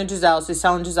talking to Giselle. She's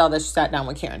telling Giselle that she sat down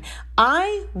with Karen.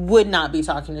 I would not be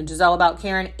talking to Giselle about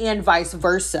Karen, and vice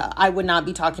versa. I would not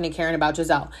be talking to Karen about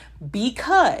Giselle,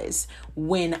 because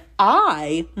when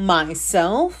I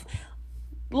myself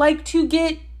like to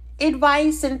get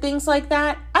advice and things like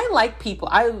that, I like people.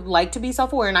 I like to be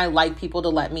self-aware, and I like people to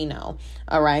let me know.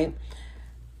 All right.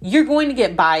 You're going to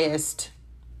get biased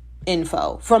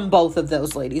info from both of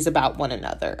those ladies about one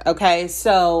another. Okay.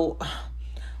 So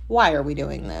why are we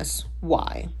doing this?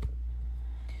 Why?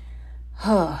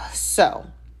 So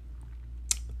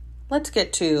let's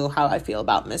get to how I feel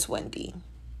about Miss Wendy.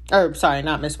 Or sorry,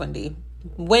 not Miss Wendy.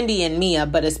 Wendy and Mia,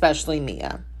 but especially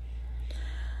Mia.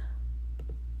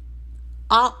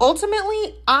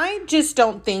 Ultimately, I just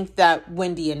don't think that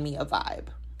Wendy and Mia vibe.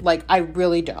 Like, I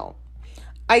really don't.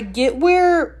 I get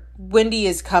where Wendy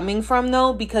is coming from,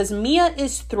 though, because Mia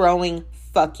is throwing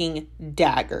fucking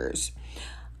daggers.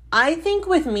 I think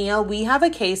with Mia, we have a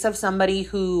case of somebody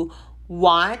who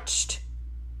watched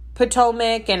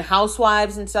Potomac and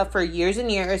Housewives and stuff for years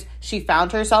and years. She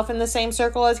found herself in the same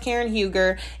circle as Karen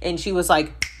Huger, and she was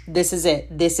like, this is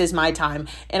it. This is my time.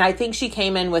 And I think she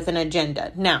came in with an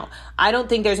agenda. Now, I don't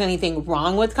think there's anything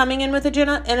wrong with coming in with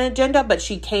an agenda, but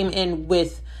she came in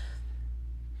with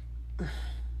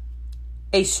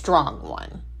a strong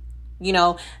one.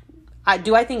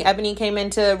 Do I think Ebony came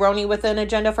into Roni with an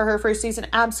agenda for her first season?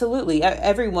 Absolutely.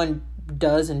 Everyone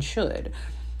does and should.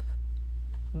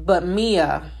 But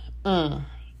Mia, all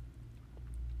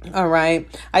right.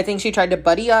 I think she tried to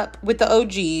buddy up with the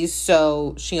OGs,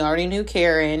 so she already knew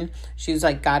Karen. She was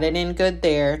like, got it in good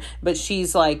there. But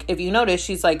she's like, if you notice,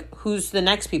 she's like, who's the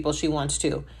next people she wants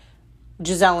to?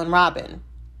 Giselle and Robin.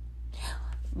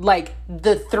 Like,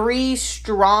 the three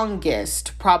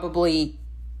strongest, probably,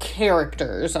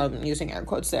 characters, I'm using air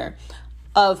quotes there,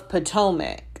 of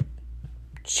Potomac.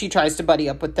 She tries to buddy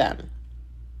up with them.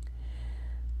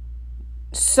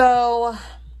 So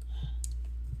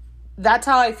that's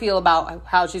how I feel about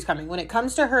how she's coming. When it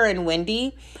comes to her and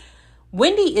Wendy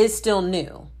is still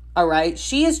new. All right.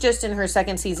 She is just in her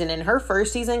second season, and her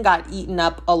first season got eaten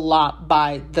up a lot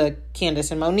by the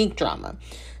Candace and Monique drama.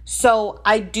 So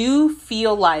I do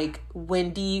feel like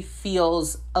Wendy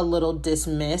feels a little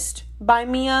dismissed by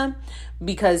Mia,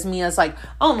 because Mia's like,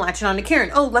 oh, I'm latching on to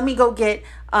Karen. Oh, let me go get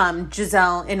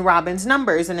Giselle and Robin's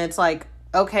numbers. And it's like,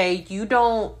 okay, you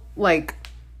don't like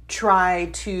try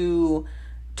to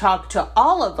talk to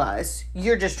all of us.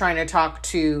 You're just trying to talk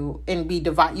to and be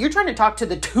divided. You're trying to talk to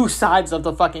the two sides of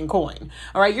the fucking coin.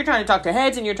 All right. You're trying to talk to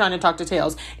heads and you're trying to talk to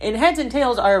tails. And heads and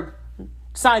tails are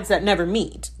sides that never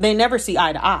meet. They never see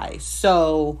eye to eye.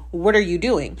 So what are you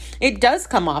doing? It does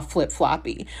come off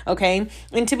flip-floppy, okay?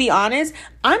 And to be honest,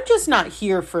 I'm just not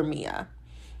here for Mia.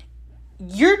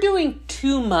 You're doing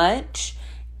too much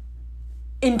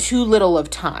in too little of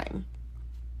time.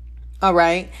 All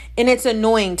right. And it's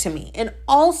annoying to me. And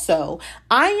also,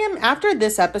 after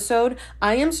this episode,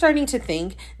 I am starting to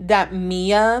think that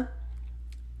Mia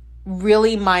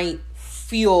really might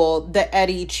fuel the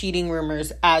Eddie cheating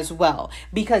rumors as well.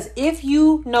 Because if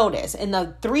you notice in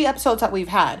the 3 episodes that we've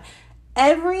had,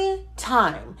 every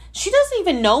time, she doesn't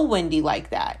even know Wendy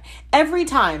like that. Every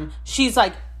time she's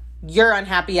like, you're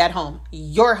unhappy at home.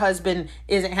 Your husband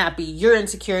isn't happy. You're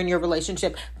insecure in your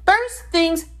relationship. First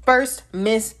things first,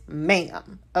 Miss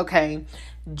Ma'am. Okay.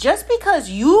 Just because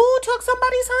you took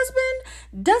somebody's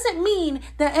husband doesn't mean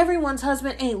that everyone's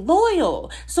husband ain't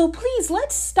loyal. So please,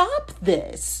 let's stop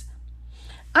this.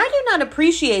 I do not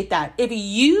appreciate that. If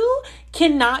you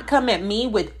cannot come at me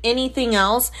with anything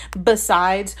else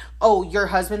besides, oh, your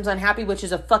husband's unhappy, which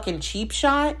is a fucking cheap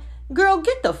shot, girl,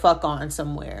 get the fuck on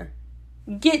somewhere.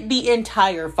 Get the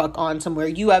entire fuck on somewhere.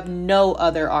 You have no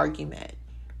other argument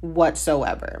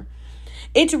whatsoever.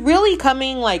 It's really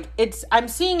coming I'm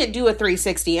seeing it do a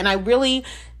 360, and I really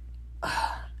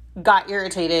got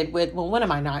irritated with, well, when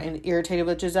am I not irritated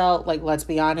with Giselle? Like, let's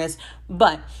be honest.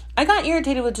 But I got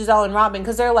irritated with Giselle and Robin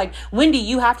because they're like, Wendy,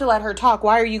 you have to let her talk.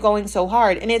 Why are you going so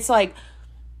hard? And it's like,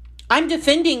 I'm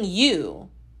defending you.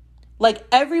 Like,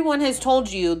 everyone has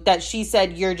told you that she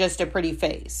said you're just a pretty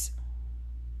face.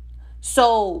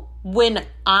 So when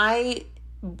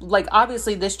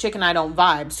obviously this chick and I don't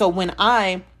vibe. So when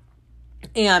I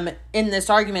am in this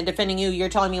argument defending you, you're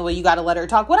telling me, well, you got to let her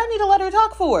talk. What I need to let her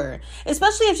talk for?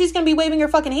 Especially if she's going to be waving her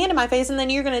fucking hand in my face, and then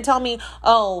you're going to tell me,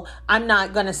 oh, I'm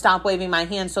not going to stop waving my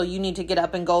hand, so you need to get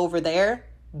up and go over there.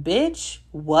 Bitch,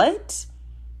 what?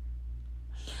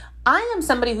 I am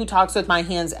somebody who talks with my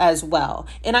hands as well.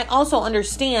 And I also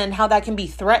understand how that can be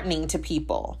threatening to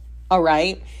people. All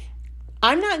right.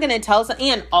 I'm not going to tell some,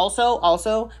 and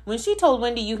also, when she told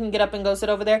Wendy you can get up and go sit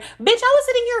over there, bitch, I was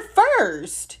sitting here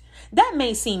first. That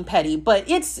may seem petty, but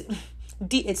it's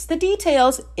the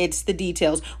details. It's the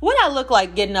details. What I look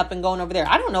like getting up and going over there.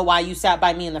 I don't know why you sat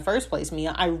by me in the first place,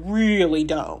 Mia. I really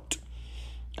don't.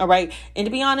 All right. And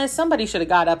to be honest, somebody should have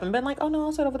got up and been like, oh no,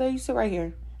 I'll sit over there. You sit right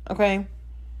here. Okay.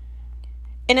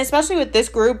 And especially with this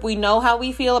group, we know how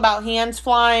we feel about hands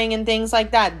flying and things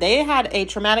like that. They had a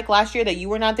traumatic last year that you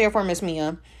were not there for, Miss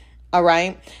Mia. All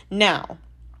right. Now,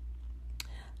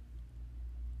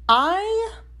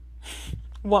 I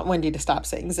want Wendy to stop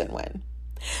saying Zinwin,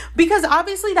 because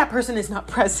obviously that person is not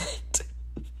present.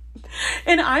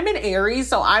 And I'm an Aries,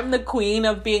 so I'm the queen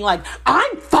of being like,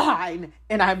 I'm fine,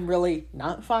 and I'm really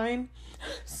not fine.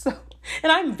 So,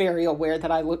 and I'm very aware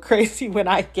that I look crazy when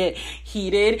I get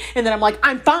heated, and then I'm like,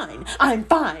 I'm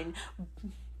fine.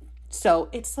 So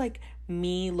it's like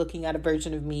me looking at a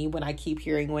version of me when I keep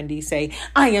hearing Wendy say,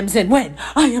 I am Zinwin.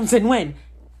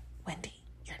 Wendy,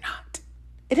 you're not.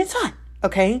 It is not,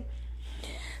 okay?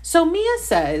 So Mia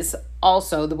says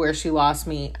also where she lost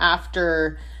me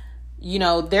after,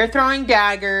 they're throwing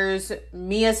daggers.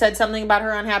 Mia said something about her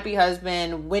unhappy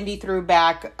husband. Wendy threw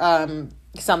back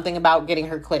something about getting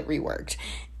her clit reworked,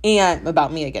 and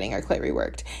about Mia getting her clit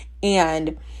reworked.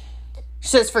 And she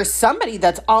says, for somebody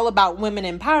that's all about women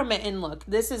empowerment, and look,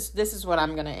 this is what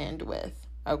I'm going to end with.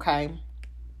 Okay.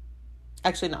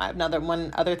 Actually, no, I have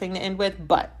one other thing to end with,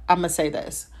 but I'm going to say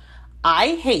this.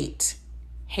 I hate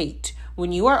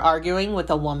when you are arguing with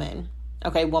a woman,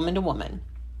 okay, woman to woman,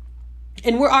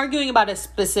 and we're arguing about a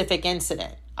specific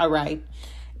incident, all right,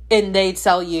 and they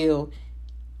tell you,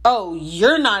 oh,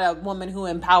 you're not a woman who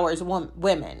empowers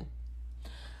women.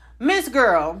 Miss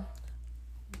Girl,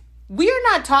 we are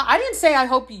not I didn't say I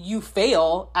hope you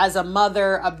fail as a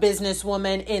mother, a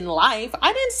businesswoman in life.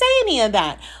 I didn't say any of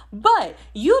that. But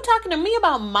you talking to me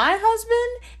about my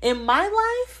husband in my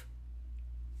life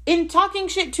and talking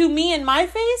shit to me in my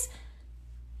face,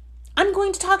 I'm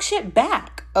going to talk shit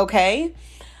back, okay?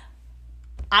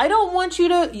 I don't want you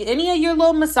to, any of your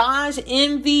little massage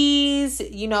envies,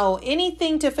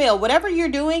 anything to fail. Whatever you're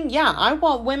doing, yeah, I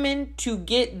want women to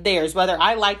get theirs, whether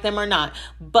I like them or not.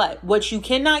 But what you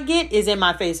cannot get is in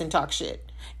my face and talk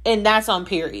shit. And that's on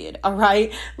period, all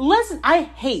right? I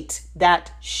hate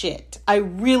that shit. I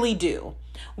really do.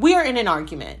 We are in an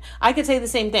argument. I could say the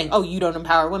same thing. Oh, you don't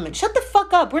empower women. Shut the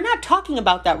fuck up. We're not talking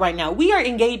about that right now. We are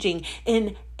engaging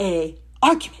in a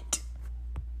argument.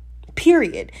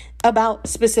 Period. About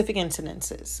specific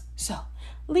incidences. So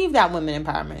leave that women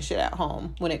empowerment shit at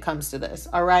home when it comes to this.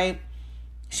 All right.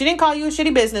 She didn't call you a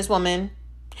shitty businesswoman.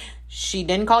 She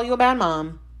didn't call you a bad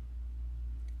mom.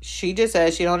 she just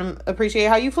says she don't appreciate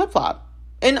how you flip-flop.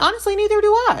 And honestly, neither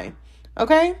do I.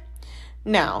 Okay?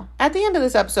 Now, at the end of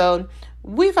this episode,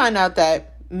 we find out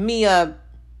that Mia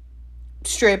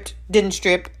stripped, didn't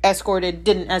strip, escorted,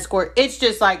 didn't escort. It's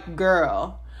just like,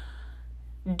 girl,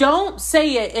 don't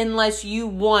say it unless you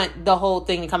want the whole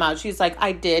thing to come out. She's like,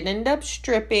 I did end up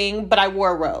stripping, but I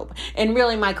wore a robe. And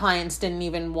really, my clients didn't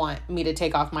even want me to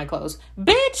take off my clothes.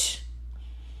 Bitch!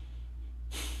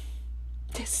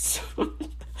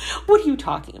 What are you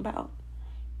talking about?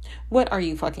 What are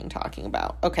you fucking talking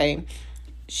about? Okay.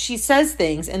 She says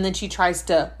things and then she tries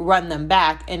to run them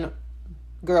back. And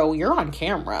girl, you're on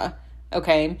camera.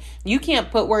 Okay. You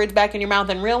can't put words back in your mouth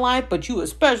in real life, but you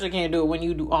especially can't do it when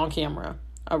you do on camera.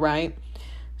 All right.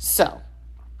 So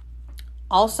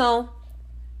also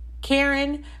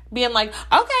Karen being like, okay,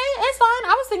 it's fine.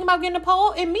 I was thinking about getting a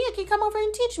pole and Mia can come over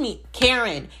and teach me.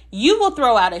 Karen, you will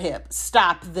throw out a hip.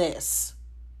 Stop this.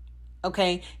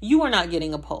 Okay. You are not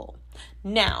getting a pole.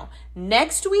 Now,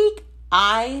 next week,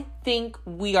 I think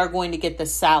we are going to get the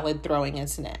salad throwing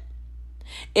incident.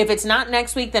 If it's not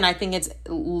next week, then I think it's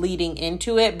leading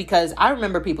into it, because I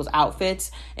remember people's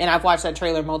outfits and I've watched that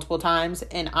trailer multiple times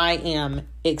and I am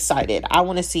excited. I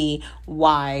want to see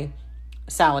why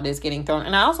salad is getting thrown.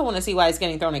 And I also want to see why it's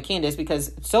getting thrown at Candace,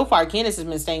 because so far Candace has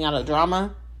been staying out of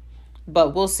drama,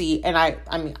 but we'll see. And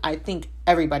I think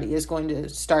everybody is going to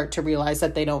start to realize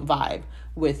that they don't vibe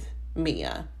with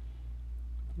Mia.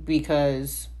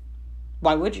 Because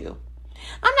why would you?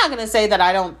 I'm not going to say that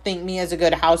I don't think Mia's a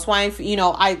good housewife. You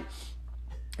know, I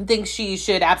think she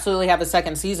should absolutely have a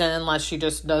second season unless she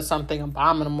just does something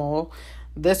abominable,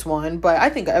 this one. But I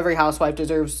think every housewife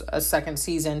deserves a second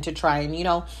season to try. And, you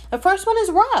know, the first one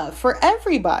is rough for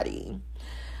everybody.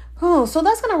 Oh, so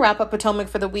that's going to wrap up Potomac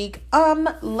for the week.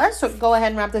 Let's go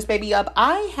ahead and wrap this baby up.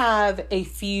 I have a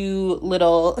few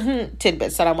little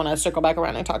tidbits that I want to circle back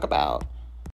around and talk about.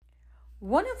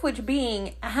 One of which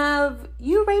being, have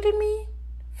you rated me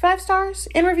 5 stars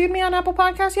and reviewed me on Apple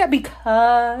Podcasts yet?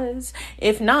 Because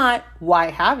if not, why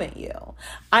haven't you?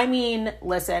 I mean,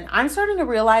 listen, I'm starting to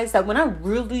realize that when I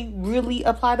really, really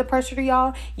apply the pressure to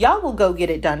y'all will go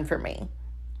get it done for me.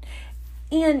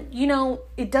 And, you know,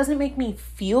 it doesn't make me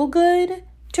feel good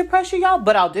to pressure y'all,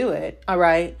 but I'll do it, all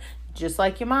right? Just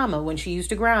like your mama when she used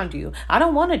to ground you. I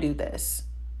don't want to do this,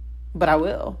 but I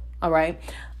will, all right?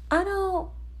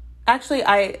 Actually,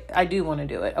 I do want to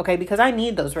do it, okay? Because I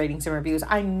need those ratings and reviews.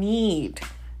 I need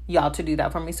y'all to do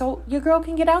that for me so your girl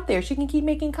can get out there. She can keep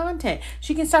making content.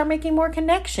 She can start making more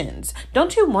connections.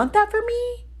 Don't you want that for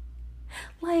me?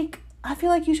 Like, I feel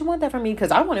like you should want that for me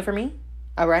because I want it for me,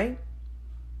 all right?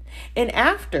 And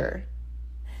after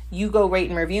you go rate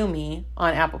and review me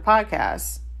on Apple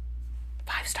Podcasts,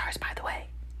 5 stars, by the way,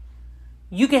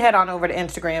 you can head on over to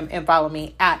Instagram and follow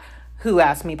me at Who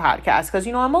Asked Me Podcast, because,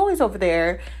 you know, I'm always over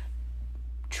there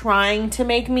trying to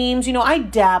make memes. You know, I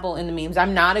dabble in the memes.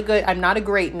 I'm not a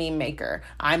great meme maker.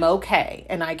 I'm okay,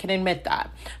 and I can admit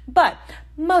that. But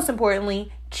most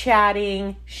importantly,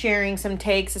 chatting, sharing some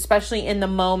takes, especially in the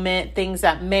moment, things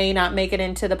that may not make it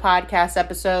into the podcast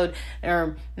episode,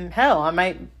 or hell, I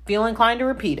might feel inclined to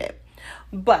repeat it.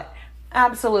 But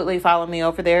absolutely follow me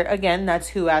over there. Again, that's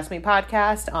Who Asked Me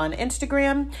Podcast on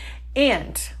Instagram.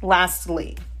 And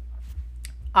lastly,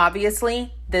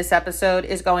 obviously, this episode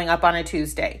is going up on a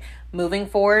Tuesday. Moving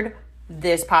forward,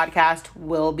 this podcast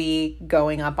will be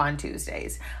going up on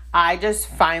Tuesdays. I just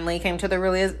finally came to the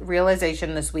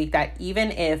realization this week that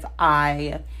even if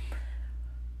I,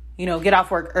 you know, get off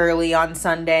work early on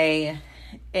Sunday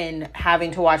and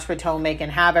having to watch Potomac and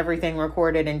have everything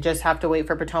recorded and just have to wait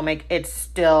for Potomac, it's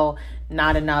still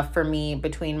not enough for me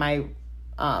between my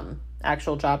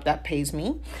actual job that pays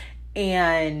me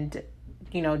and,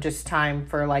 you know, just time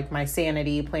for like my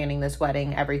sanity, planning this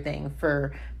wedding, everything,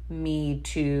 for me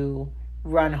to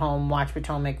run home, watch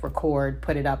Potomac, record,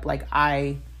 put it up. Like,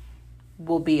 I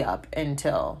will be up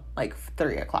until like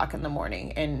 3 o'clock in the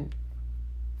morning and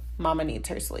mama needs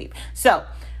her sleep. So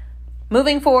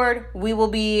moving forward, we will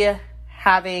be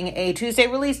having a Tuesday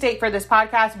release date for this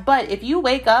podcast. But if you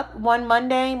wake up one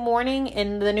Monday morning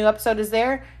and the new episode is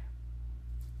there,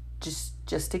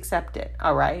 just accept it.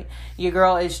 All right. Your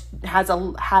girl had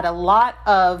a lot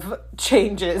of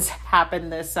changes happen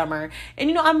this summer. And,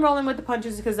 you know, I'm rolling with the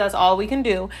punches because that's all we can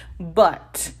do.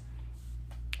 But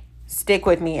stick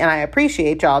with me, and I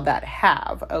appreciate y'all that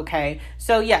have. Okay.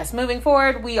 So, yes, moving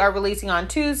forward, we are releasing on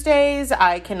Tuesdays.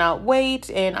 I cannot wait.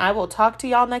 And I will talk to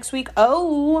y'all next week.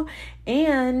 Oh,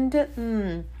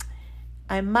 and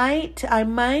I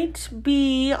might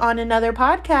be on another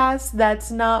podcast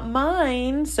that's not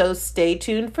mine, so stay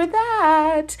tuned for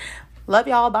that. Love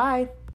y'all. Bye.